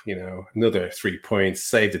off, another 3 points,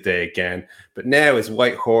 saved the day again. But now his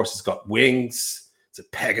white horse has got wings. It's a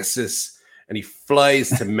Pegasus, and he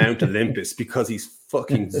flies to Mount Olympus because he's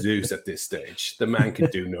fucking Zeus at this stage. The man can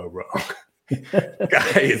do no wrong.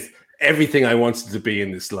 Guy is everything I wanted to be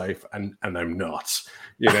in this life, and I'm not.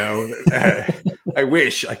 I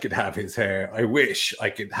wish I could have his hair. I wish I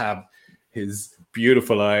could have his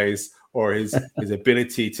beautiful eyes or his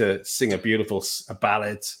ability to sing a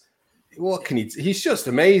ballad. What can he? He's just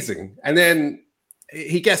amazing. And then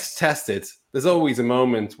he gets tested. There's always a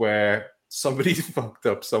moment where somebody's fucked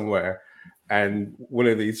up somewhere, and one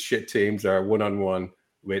of these shit teams are one-on-one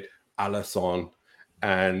with Alisson,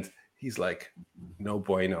 and he's like, no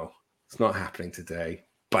bueno, it's not happening today.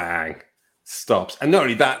 Bang, stops. And not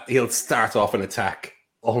only that, he'll start off an attack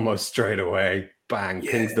almost straight away. Bang,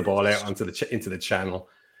 pings the ball out into the channel,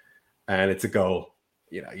 and it's a goal.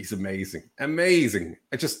 He's amazing.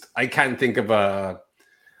 I can't think of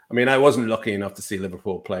I wasn't lucky enough to see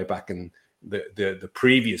Liverpool play back in the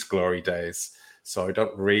previous glory days, so I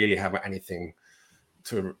don't really have anything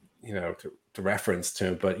to reference to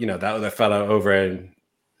him. But that other fellow over in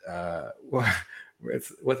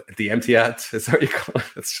It's what the Etihad. Is that what you call it?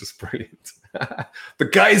 That's just brilliant. The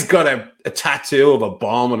guy's got a tattoo of a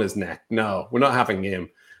bomb on his neck. No, we're not having him.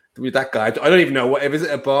 That guy. I don't even know what. If is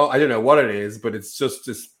it a bomb? I don't know what it is, but it's just.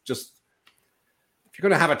 If you're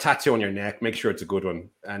going to have a tattoo on your neck, make sure it's a good one,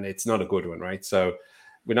 and it's not a good one, right? So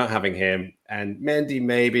we're not having him. And Mendy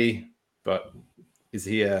maybe, but is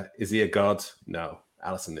he a god? No,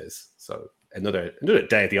 Alisson is. So another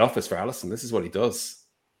day at the office for Alisson. This is what he does,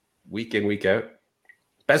 week in, week out.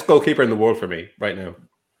 Best goalkeeper in the world for me right now.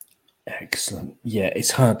 Excellent. Yeah,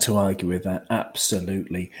 it's hard to argue with that.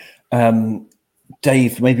 Absolutely.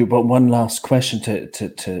 Dave, maybe one last question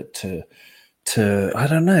to I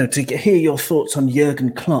don't know, to hear your thoughts on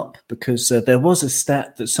Jurgen Klopp, because there was a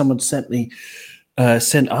stat that someone sent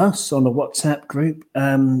us on a WhatsApp group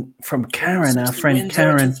from Karen, our friend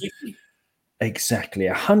Karen. Exactly,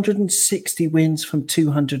 160 wins from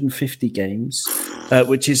 250 games,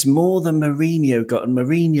 which is more than Mourinho got. And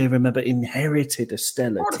Mourinho, remember, inherited a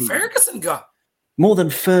stellar team. Ferguson got. More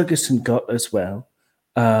than Ferguson got as well.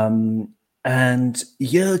 And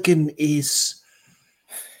Jurgen is,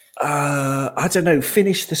 I don't know,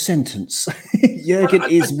 finish the sentence. Jurgen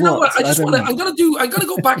is what? I'm going to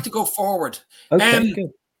go back to go forward. Okay,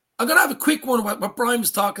 good. I'm going to have a quick one about what Brian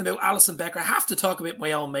was talking about, Alisson Becker. I have to talk about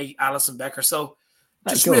my own mate, Alisson Becker. So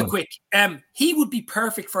just real quick, he would be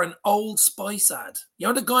perfect for an Old Spice ad. You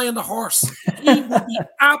know, the guy on the horse. He would be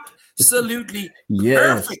absolutely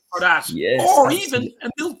perfect for that. Yes, or absolutely. even a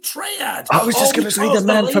Milk Tray ad. I was just going to say the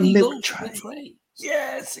man from Milk Tray.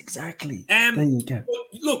 Yes, exactly. There you go.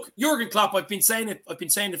 Look, Jurgen Klopp, I've been saying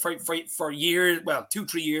it for years, well,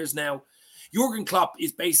 2-3 years now. Jurgen Klopp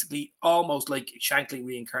is basically almost like Shankly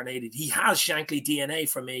reincarnated. He has Shankly DNA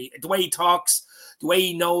for me. The way he talks, the way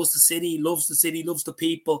he knows the city, loves the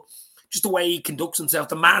people, just the way he conducts himself,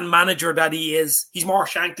 the manager that he is. He's more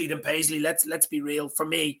Shankly than Paisley, let's be real, for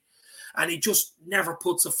me. And he just never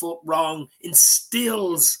puts a foot wrong,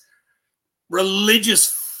 instills religious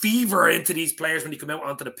fever into these players when they come out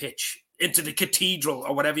onto the pitch, into the cathedral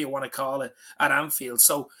or whatever you want to call it at Anfield.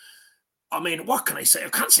 So, I mean, what can I say? I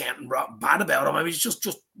can't say anything bad about him. I mean, it's just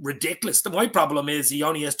ridiculous. My problem is he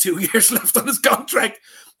only has 2 years left on his contract.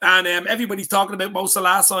 And everybody's talking about Mo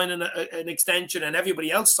Salah signing an extension and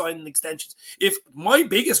everybody else signing extensions. If my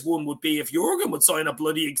biggest one would be if Jurgen would sign a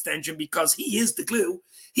bloody extension, because he is the glue.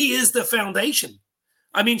 He is the foundation.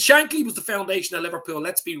 I mean, Shankly was the foundation of Liverpool,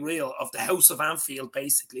 let's be real, of the House of Anfield,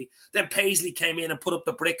 basically. Then Paisley came in and put up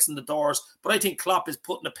the bricks and the doors. But I think Klopp is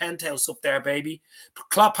putting a penthouse up there, baby.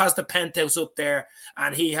 Klopp has the penthouse up there,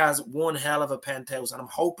 and he has one hell of a penthouse. And I'm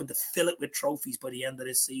hoping to fill it with trophies by the end of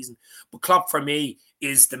this season. But Klopp, for me,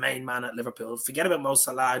 is the main man at Liverpool. Forget about Mo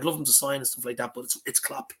Salah. I'd love him to sign and stuff like that, but it's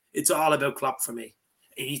Klopp. It's all about Klopp for me.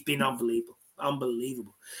 He's been unbelievable.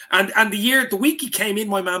 And the week he came in,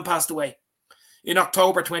 my man passed away. In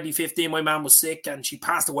October 2015, my mum was sick and she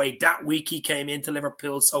passed away that week he came into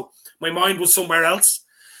Liverpool. So my mind was somewhere else.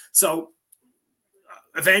 So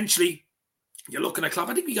eventually, you're looking at Klopp.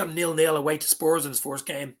 I think we got 0-0 away to Spurs in his first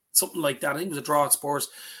game. Something like that. I think it was a draw at Spurs.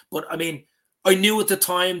 But, I mean, I knew at the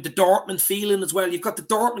time the Dortmund feeling as well. You've got the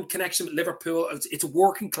Dortmund connection with Liverpool. It's a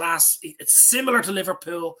working class. It's similar to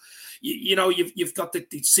Liverpool. You know, you've got the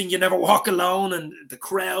Sing You Never Walk Alone and the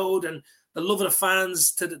crowd and the love of the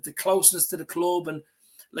fans, to the closeness to the club, and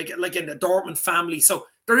like in the Dortmund family. So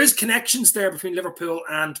there is connections there between Liverpool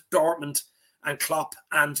and Dortmund and Klopp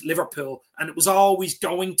and Liverpool, and it was always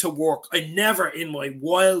going to work. I never in my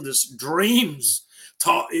wildest dreams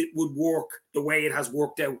thought it would work the way it has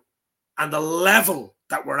worked out. And the level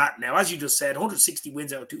that we're at now, as you just said, 160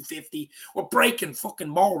 wins out of 250. We're breaking fucking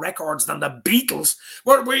more records than the Beatles.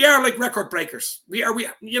 We are like record breakers.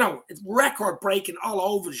 It's record breaking all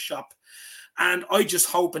over the shop. And I just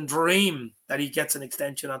hope and dream that he gets an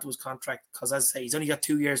extension onto his contract, because, as I say, he's only got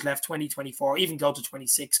 2 years left, 2024, even go to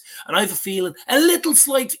 26. And I have a feeling, a little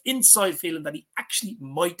slight inside feeling, that he actually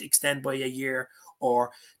might extend by a year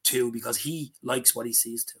or two, because he likes what he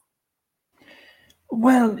sees too.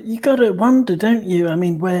 Well, you got to wonder, don't you? I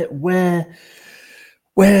mean, where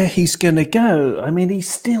he's going to go. I mean, he's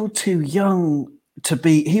still too young to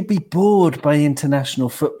be. He'd be bored by international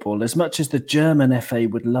football as much as the German FA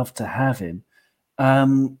would love to have him.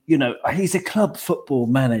 He's a club football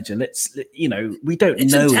manager. We don't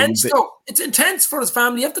know intense, him. Though. It's intense for his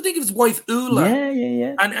family. You have to think of his wife, Ula.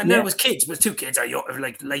 Yeah. And then his kids. His two kids are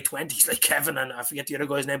like late 20s, like Kevin and I forget the other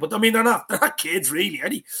guy's name. But I mean, they're not kids really, are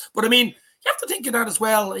they? But I mean, you have to think of that as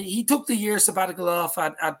well. He took the year sabbatical off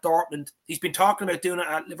at Dortmund. He's been talking about doing it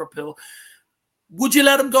at Liverpool. Would you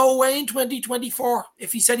let him go away in 2024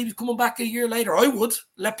 if he said he was coming back a year later? I would.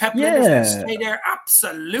 Let Pep stay there.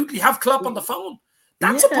 Absolutely. Have Klopp on the phone.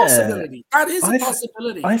 That's a possibility. That is a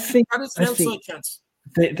possibility. I think that is an outside chance.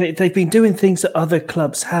 They've been doing things that other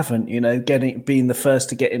clubs haven't, being the first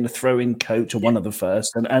to get in the throw-in coach or one of the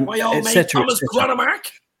first, and my old mate Thomas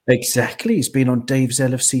Cronenmark. Exactly, he's been on Dave's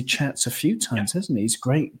LFC chats a few times, hasn't he? He's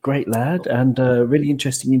great lad, and really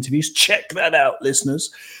interesting interviews. Check that out,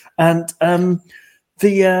 listeners. And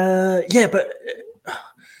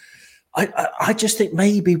I just think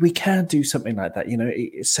maybe we can do something like that.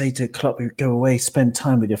 Say to Klopp, go away, spend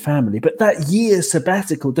time with your family. But that year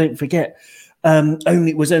sabbatical, don't forget.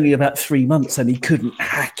 It was only about 3 months, and he couldn't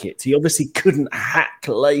hack it. He obviously couldn't hack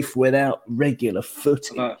life without regular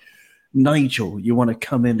footing. Nigel, you want to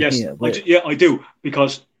come in here? I do,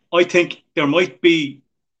 because I think there might be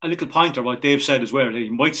a little pointer, what Dave said as well. He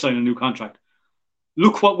might sign a new contract.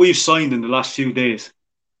 Look what we've signed in the last few days.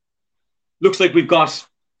 Looks like we've got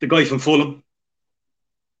the guy from Fulham,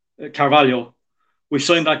 Carvalho. We've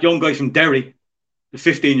signed that young guy from Derry, the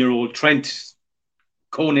 15-year-old Trent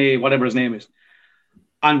Kone, whatever his name is.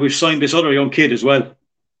 And we've signed this other young kid as well.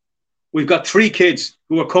 We've got 3 kids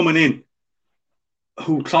who are coming in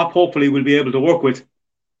who Klopp hopefully will be able to work with.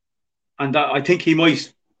 And I think he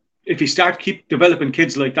might, if he keep developing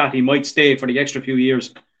kids like that, he might stay for the extra few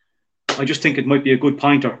years. I just think it might be a good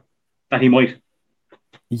pointer that he might.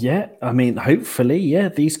 Yeah, I mean, hopefully,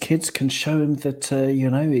 these kids can show him that,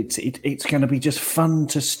 it's going to be just fun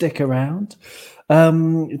to stick around.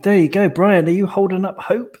 There you go. Brian, are you holding up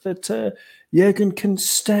hope that Jurgen can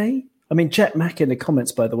stay? I mean, Jack Mack in the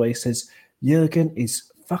comments, by the way, says Jurgen is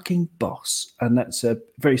fucking boss. And that's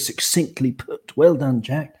very succinctly put. Well done,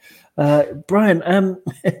 Jack. Brian,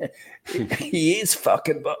 he is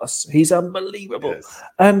fucking boss. He's unbelievable. Yes.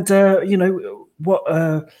 And, what...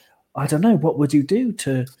 I don't know. What would you do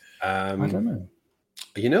to? I don't know.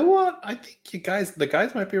 You know what? I think the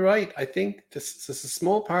guys might be right. I think this is a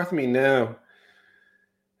small part of me now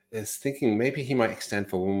is thinking maybe he might extend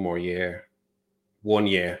for 1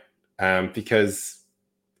 year, because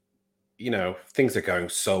things are going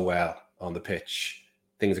so well on the pitch.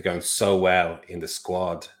 Things are going so well in the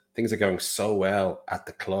squad. Things are going so well at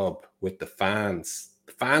the club with the fans.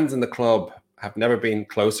 The fans in the club have never been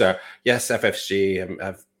closer. Yes, FFG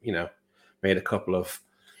have made a couple of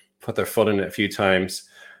put their foot in it a few times,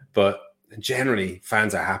 but generally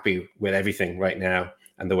fans are happy with everything right now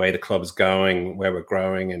and the way the club's going, where we're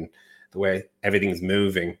growing, and the way everything's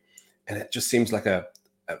moving. And it just seems like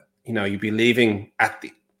you'd be leaving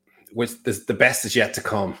the best is yet to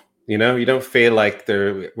come. You don't feel like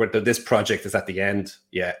this project is at the end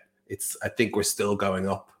yet. I think we're still going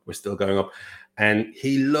up. And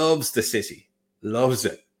he loves the city, loves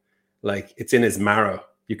it. Like it's in his marrow.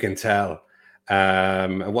 You can tell.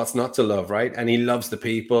 And what's not to love, right? And he loves the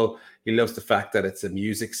people. He loves the fact that it's a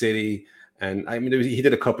music city. And I mean, he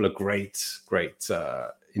did a couple of great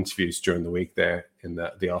interviews during the week there in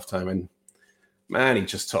the off time. And man, he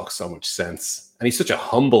just talks so much sense. And he's such a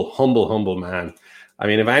humble man. I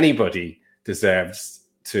mean, if anybody deserves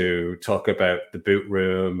to talk about the boot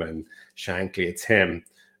room and Shankly, it's him.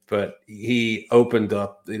 But he opened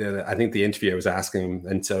up, I think the interviewer was asking him,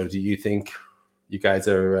 and so do you think you guys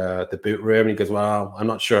are the boot room? And he goes, well, I'm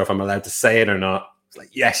not sure if I'm allowed to say it or not. It's like,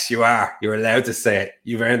 yes, you are. You're allowed to say it.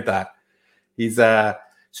 You've earned that. It's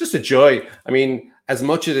just a joy. I mean, as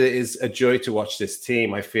much as it is a joy to watch this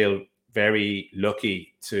team, I feel very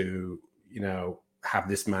lucky to, have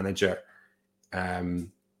this manager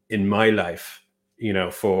in my life,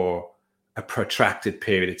 for a protracted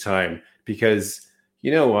period of time. Because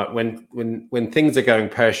you know what, when things are going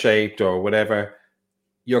pear-shaped or whatever,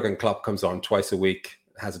 Jurgen Klopp comes on twice a week,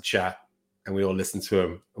 has a chat, and we all listen to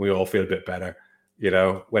him, and we all feel a bit better.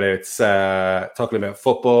 Whether it's talking about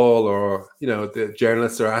football or, the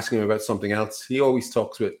journalists are asking him about something else, he always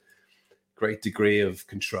talks with great degree of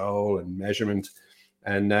control and measurement.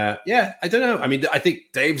 And I don't know. I mean, I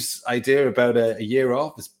think Dave's idea about a year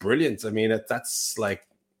off is brilliant. I mean, that's like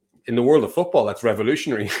in the world of football, that's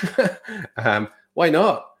revolutionary. Why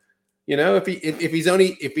not?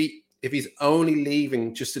 If he's only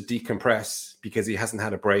leaving just to decompress because he hasn't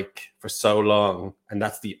had a break for so long, and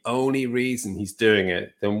that's the only reason he's doing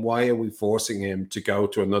it, then why are we forcing him to go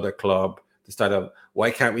to another club to start up? Why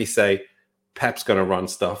can't we say Pep's going to run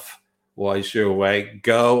stuff while he's your way?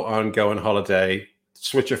 Go on holiday,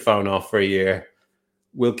 switch your phone off for a year.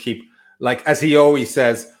 We'll keep, like, as he always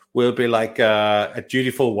says, we'll be like a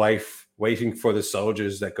dutiful wife waiting for the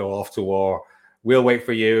soldiers that go off to war. We'll wait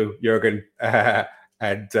for you, Jurgen.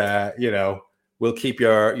 And, we'll keep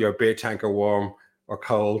your beer tanker warm or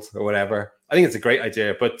cold or whatever. I think it's a great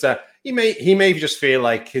idea. But he may just feel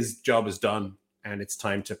like his job is done and it's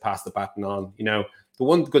time to pass the baton on. The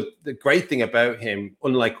But the great thing about him,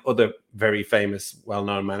 unlike other very famous,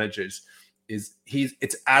 well-known managers, is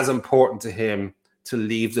it's as important to him to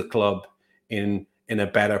leave the club in a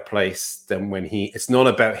better place than when it's not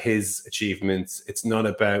about his achievements. It's not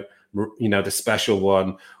about, the special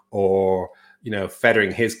one or,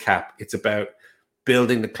 feathering his cap. It's about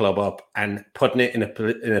building the club up and putting it in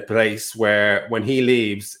a place where when he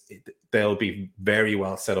leaves, they'll be very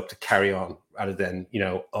well set up to carry on rather than,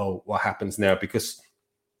 what happens now? Because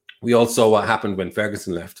we all saw what happened when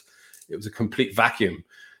Ferguson left. It was a complete vacuum.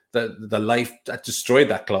 The life that destroyed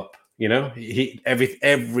that club,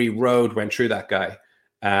 every road went through that guy.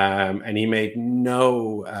 And he made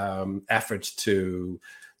no effort to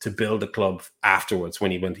build a club afterwards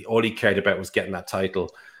when he went. All he cared about was getting that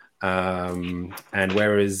title. And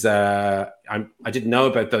whereas I didn't know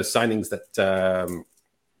about those signings that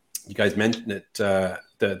you guys mentioned it,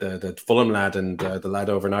 the Fulham lad and the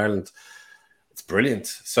lad over in Ireland. It's brilliant.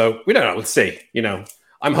 So we don't know. We'll see.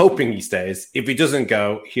 I'm hoping he stays. If he doesn't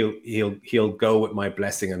go, he'll go with my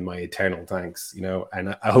blessing and my eternal thanks.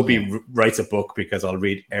 And I hope he writes a book because I'll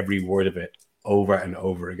read every word of it over and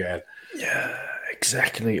over again. Yeah,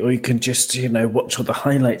 exactly. Or you can just, watch all the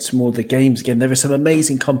highlights, more of the games again. There are some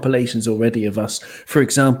amazing compilations already of us. For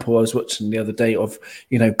example, I was watching the other day of,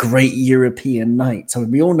 great European nights. I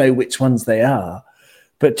mean, we all know which ones they are,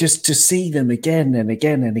 but just to see them again and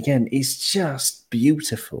again and again is just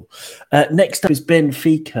beautiful. Next up is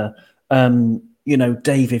Benfica.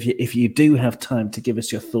 Dave, if you do have time to give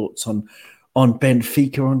us your thoughts on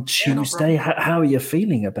Benfica on Tuesday, how are you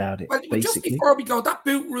feeling about it? Well, basically, just before we go, that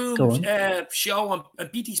Boot Room show on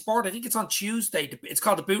BT Sport, I think it's on Tuesday. It's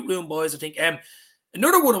called the Boot Room Boys, I think.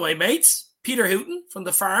 Another one of my mates, Peter Houghton from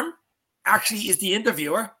the farm, actually is the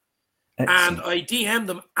interviewer. Excellent. And I DM'd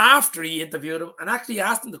him after he interviewed him and actually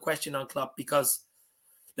asked him the question on Klopp because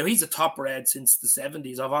now he's a top red since the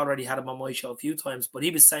 70s. I've already had him on my show a few times, but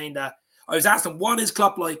he was saying that I was asking, what is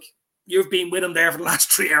Klopp like? You've been with him there for the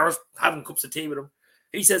last 3 hours, having cups of tea with him.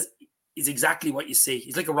 He says, he's exactly what you see.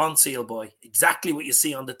 He's like a Ron Seal boy. Exactly what you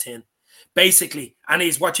see on the tin. Basically. And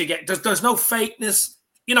he's what you get. There's no fakeness.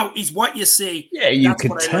 He's what you see. Yeah, you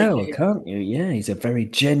could tell, can't you? Yeah, he's a very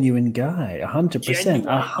genuine guy. 100%.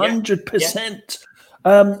 100%.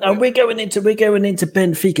 And we're going into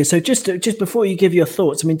Benfica. So just before you give your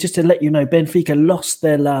thoughts, I mean, just to let you know, Benfica lost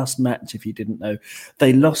their last match. If you didn't know,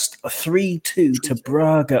 they lost 3-2 to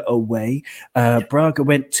Braga away. Braga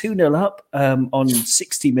went 2-0 up on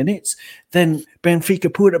 60 minutes. Then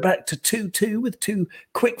Benfica pulled it back to 2-2 with 2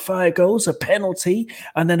 quick-fire goals, a penalty,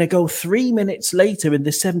 and then a goal 3 minutes later in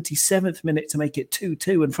the 77th minute to make it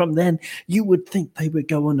 2-2. And from then, you would think they would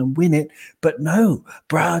go on and win it. But no,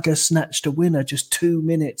 Braga snatched a winner just 2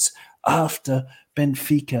 minutes after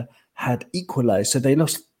Benfica had equalised. So they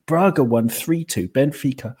lost. Braga won 3-2.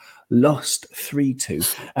 Benfica lost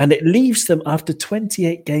 3-2. And it leaves them after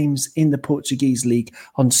 28 games in the Portuguese league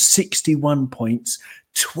on 61 points,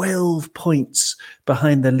 12 points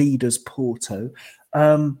behind the leaders, Porto.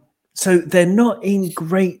 So they're not in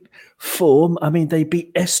great form. I mean, they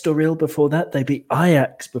beat Estoril before that. They beat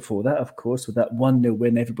Ajax before that, of course, with that 1-0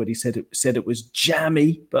 win. Everybody said it was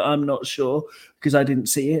jammy, but I'm not sure because I didn't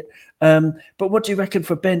see it. But what do you reckon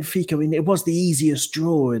for Benfica? I mean, it was the easiest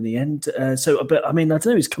draw in the end. But I mean, I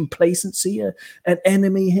don't know, is complacency an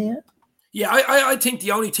enemy here? Yeah, I think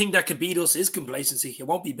the only thing that could beat us is complacency. It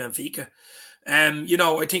won't be Benfica.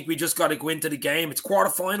 I think we just got to go into the game. It's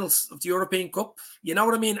quarterfinals of the European Cup. You know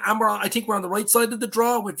what I mean? And I think we're on the right side of the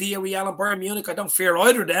draw with Villarreal and Bayern Munich. I don't fear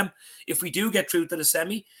either of them if we do get through to the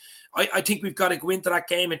semi. I think we've got to go into that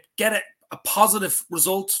game and get a positive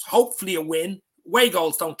result, hopefully a win. Away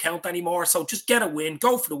goals don't count anymore, so just get a win.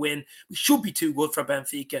 Go for the win. We should be too good for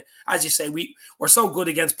Benfica. As you say, we're so good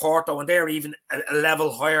against Porto, and they're even a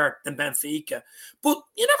level higher than Benfica. But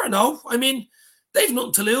you never know. I mean, they've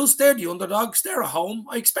nothing to lose. They're the underdogs. They're at home.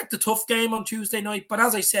 I expect a tough game on Tuesday night. But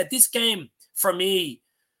as I said, this game, for me,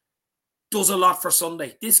 does a lot for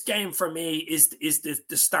Sunday. This game, for me, is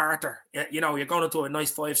the starter. You're going into a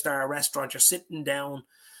nice 5-star restaurant. You're sitting down.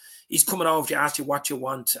 He's coming over to ask you what you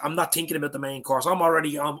want. I'm not thinking about the main course. I'm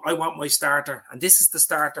already on. I want my starter. And this is the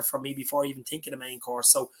starter for me before even thinking the main course.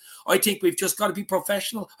 So I think we've just got to be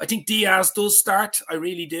professional. I think Diaz does start. I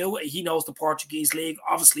really do. He knows the Portuguese league,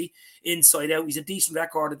 obviously, inside out. He's a decent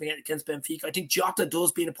record against Benfica. I think Jota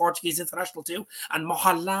does, being a Portuguese international too. And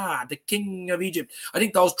Mohamed, the king of Egypt. I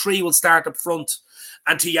think those three will start up front.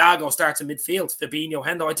 And Thiago starts in midfield. Fabinho,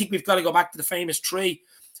 Hendo. I think we've got to go back to the famous three.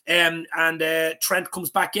 And Trent comes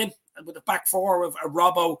back in with a back four of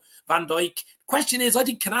Robbo, Van Dijk. Question is, I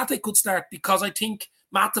think Konate could start because I think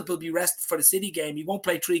Matip will be rested for the City game. He won't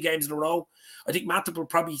play 3 games in a row. I think Matip will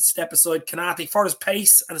probably step aside Konate for his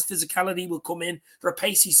pace and his physicality will come in. They're a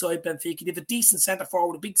pacey side, Benfica. They have a decent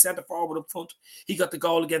centre-forward, a big centre-forward up front. He got the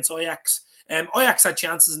goal against Ajax. Ajax had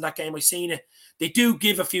chances in that game. I've seen it. They do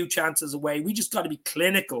give a few chances away. We just got to be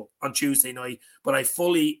clinical on Tuesday night. But I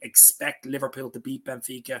fully expect Liverpool to beat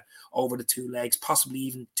Benfica over the 2 legs, possibly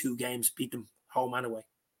even 2 games, beat them home and away.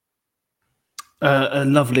 A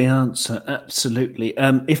lovely answer, absolutely.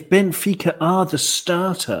 If Benfica are the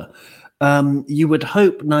starter, you would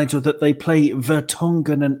hope, Nigel, that they play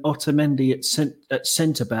Vertonghen and Otamendi at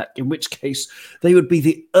centre-back, in which case they would be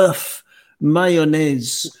the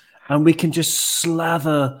mayonnaise, and we can just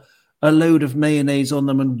slather a load of mayonnaise on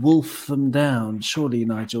them and wolf them down. Surely,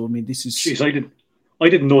 Nigel, I mean, this is... Jeez, I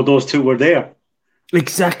didn't know those 2 were there.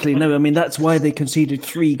 Exactly. No, I mean, that's why they conceded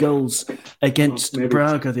 3 goals against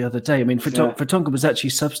Braga the other day. I mean, Vertonghen was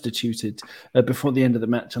actually substituted before the end of the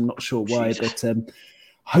match. I'm not sure why, but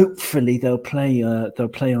hopefully they'll play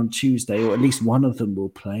on Tuesday, or at least one of them will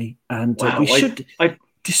play, and we should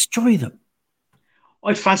destroy them.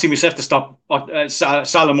 I'd fancy myself to stop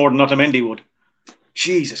Salah more than Otamendi would.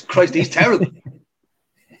 Jesus Christ, he's terrible.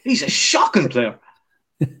 He's a shocking player.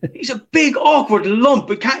 He's a big, awkward lump.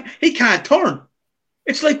 He can't turn.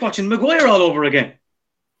 It's like watching Maguire all over again.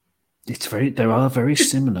 They are very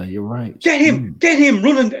similar. You're right. Get him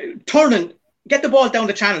running, turning. Get the ball down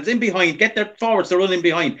the channels, in behind. Get their forwards to run in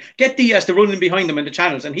behind. Get Diaz to run in behind them in the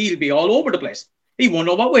channels, and he'll be all over the place. He won't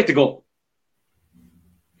know what way to go.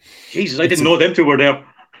 Jesus, I didn't know them 2 were there.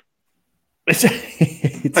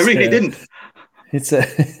 I really didn't. It's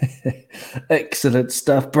excellent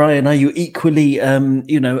stuff. Brian, are you equally,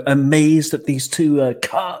 amazed that these 2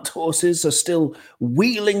 cart horses are still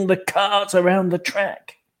wheeling the cart around the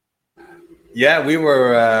track? Yeah, we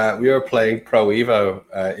were playing Pro Evo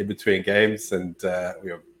in between games, and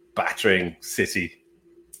we were battering City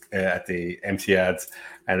at the Etihad,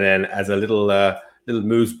 and then as a little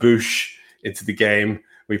moose bouche into the game,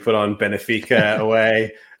 we put on Benfica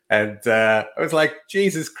away. And I was like,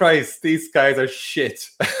 Jesus Christ, these guys are shit.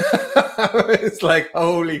 It's like,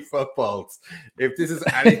 holy footballs. If this is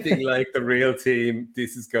anything like the real team,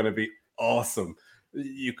 this is going to be awesome.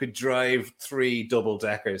 You could drive 3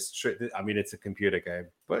 double-deckers. I mean, it's a computer game.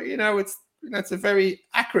 But, it's a very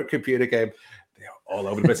accurate computer game. They're all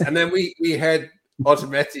over the place. And then we had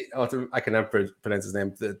Otamendi, I can never pronounce his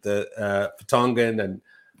name, the Vertonghen and...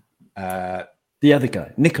 the other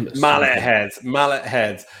guy, Nicholas. Mallet heads,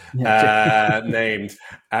 named.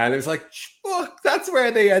 And it was like, fuck, that's where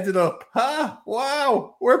they ended up. Huh?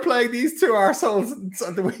 Wow, we're playing these 2 arseholes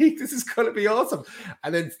on the week. This is going to be awesome.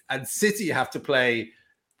 And City have to play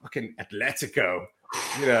fucking Atletico,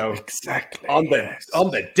 exactly on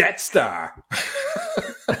the Death Star.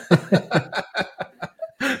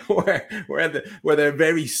 where their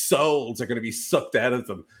very souls are going to be sucked out of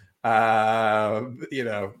them.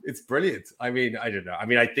 It's brilliant. I mean, I don't know. I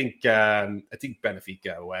mean, I think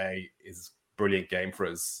Benfica away is a brilliant game for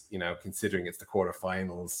us, considering it's the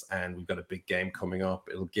quarterfinals and we've got a big game coming up.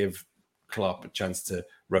 It'll give Klopp a chance to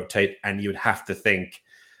rotate, and you'd have to think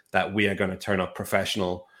that we are going to turn up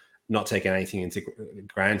professional, not taking anything into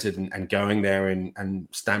granted, and going there and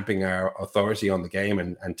stamping our authority on the game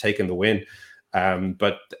and taking the win.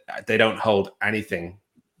 But they don't hold anything.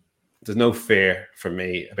 There's no fear for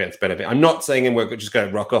me about Benfica. I'm not saying we're just going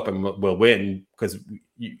to rock up and we'll win, because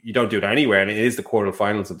you don't do it anywhere, and it is the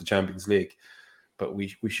quarterfinals of the Champions League. But we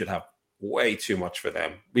should have way too much for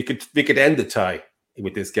them. We could end the tie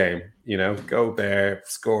with this game. Go there,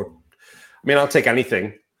 score. I mean, I'll take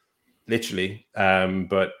anything, literally.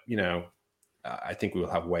 But I think we will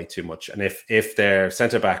have way too much. And if their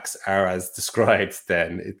centre backs are as described,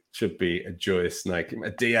 then it should be a joyous night.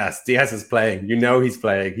 Diaz is playing. He's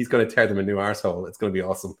playing. He's going to tear them a new arsehole. It's going to be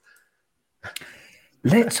awesome.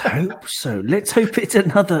 Let's hope so. Let's hope it's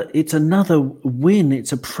another win.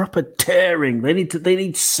 It's a proper tearing. They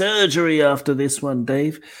need surgery after this one,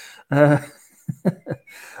 Dave. What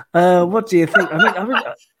do you think? I mean,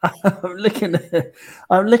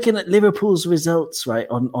 I'm looking at Liverpool's results, right?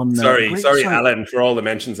 On sorry, Alan, for all the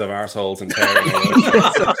mentions of arseholes and tearing.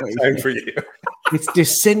 Time for you. It's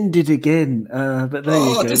descended again, but there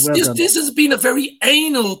you go. This has been a very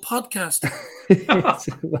anal podcast.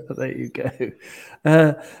 Well, there you go.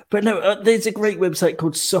 But no, there's a great website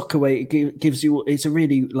called Soccerway. It gives you, it's a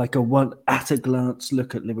really like a one at a glance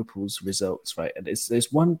look at Liverpool's results, right? And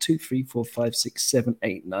there's 1, 2, 3, 4, 5, 6, 7,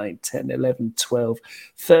 8, 9, 10, 11, 12,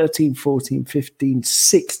 13, 14, 15,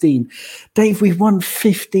 16. Dave, we've won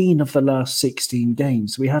 15 of the last 16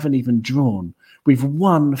 games. We haven't even drawn. We've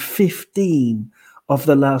won 15 of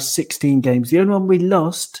the last 16 games. The only one we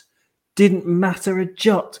lost didn't matter a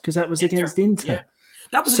jot because that was against Inter. Yeah.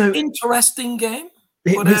 That was an interesting game.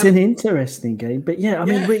 It was an interesting game, but I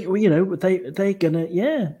mean, we they're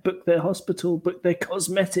gonna book their hospital, book their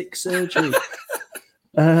cosmetic surgery.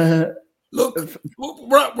 Look,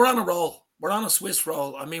 we're on a roll. We're on a Swiss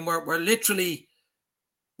roll. I mean, we're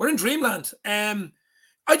in dreamland.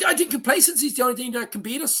 I think complacency is the only thing that can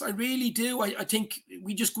beat us. I really do. I think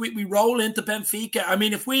we roll into Benfica. I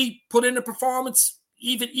mean, if we put in a performance,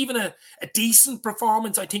 even a decent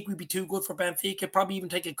performance, I think we'd be too good for Benfica. Probably even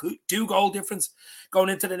take a 2-goal difference going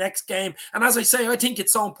into the next game. And as I say, I think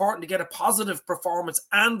it's so important to get a positive performance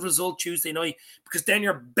and result Tuesday night, because then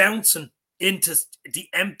you're bouncing into the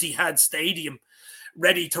Etihad Stadium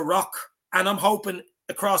ready to rock. And I'm hoping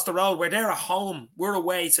across the road where they're at home, we're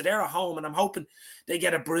away, so they're at home, and I'm hoping they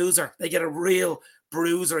get a bruiser. They get a real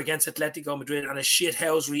bruiser against Atletico Madrid and a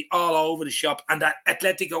shithousery all over the shop, and that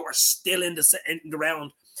Atletico are still in the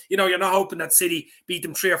round. You're not hoping that City beat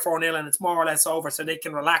them 3 or 4-0 and it's more or less over so they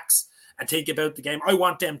can relax and think about the game. I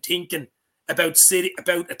want them thinking about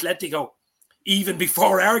Atletico even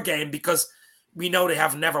before our game, because we know they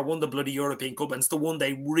have never won the bloody European Cup, and it's the one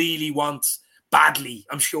they really want badly,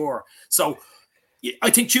 I'm sure. So I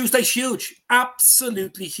think Tuesday's huge,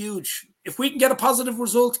 absolutely huge. If we can get a positive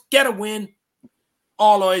result, get a win,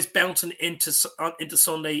 all eyes bouncing into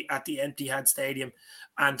Sunday at the Etihad Stadium,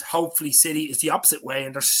 and hopefully City is the opposite way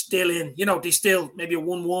and they're still in. They still maybe a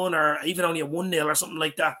 1-1 or even only a 1-0 or something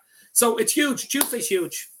like that. So it's huge. Tuesday's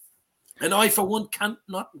huge, and I for one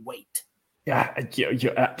cannot wait. Yeah,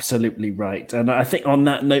 you're absolutely right. And I think on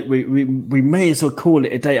that note, we may as well call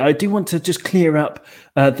it a day. I do want to just clear up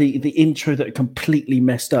the intro that completely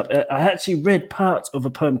messed up. I actually read part of a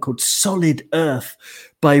poem called Solid Earth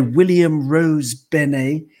by William Rose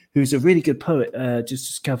Benet, who's a really good poet, just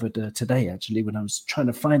discovered today, actually, when I was trying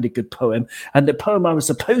to find a good poem. And the poem I was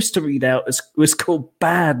supposed to read out was called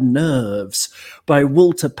Bad Nerves by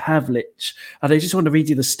Walter Pavlich. And I just want to read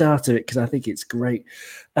you the start of it because I think it's great.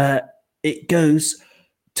 It goes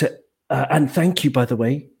to, and thank you, by the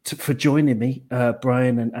way, for joining me,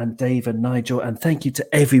 Brian and Dave and Nigel, and thank you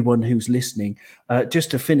to everyone who's listening.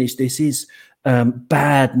 Just to finish, this is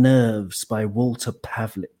Bad Nerves by Walter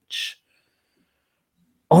Pavlich.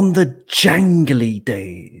 On the jangly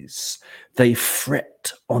days, they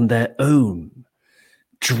fret on their own,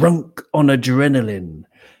 drunk on adrenaline,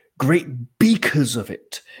 great beakers of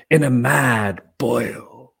it in a mad boil.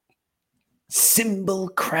 Cymbal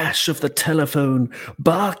crash of the telephone,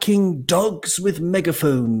 barking dogs with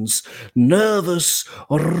megaphones, nervous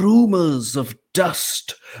rumours of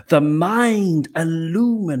dust, the mind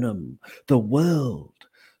aluminum, the world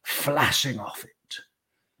flashing off it.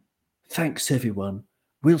 Thanks, everyone.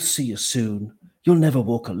 We'll see you soon. You'll never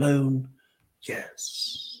walk alone.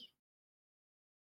 Yes.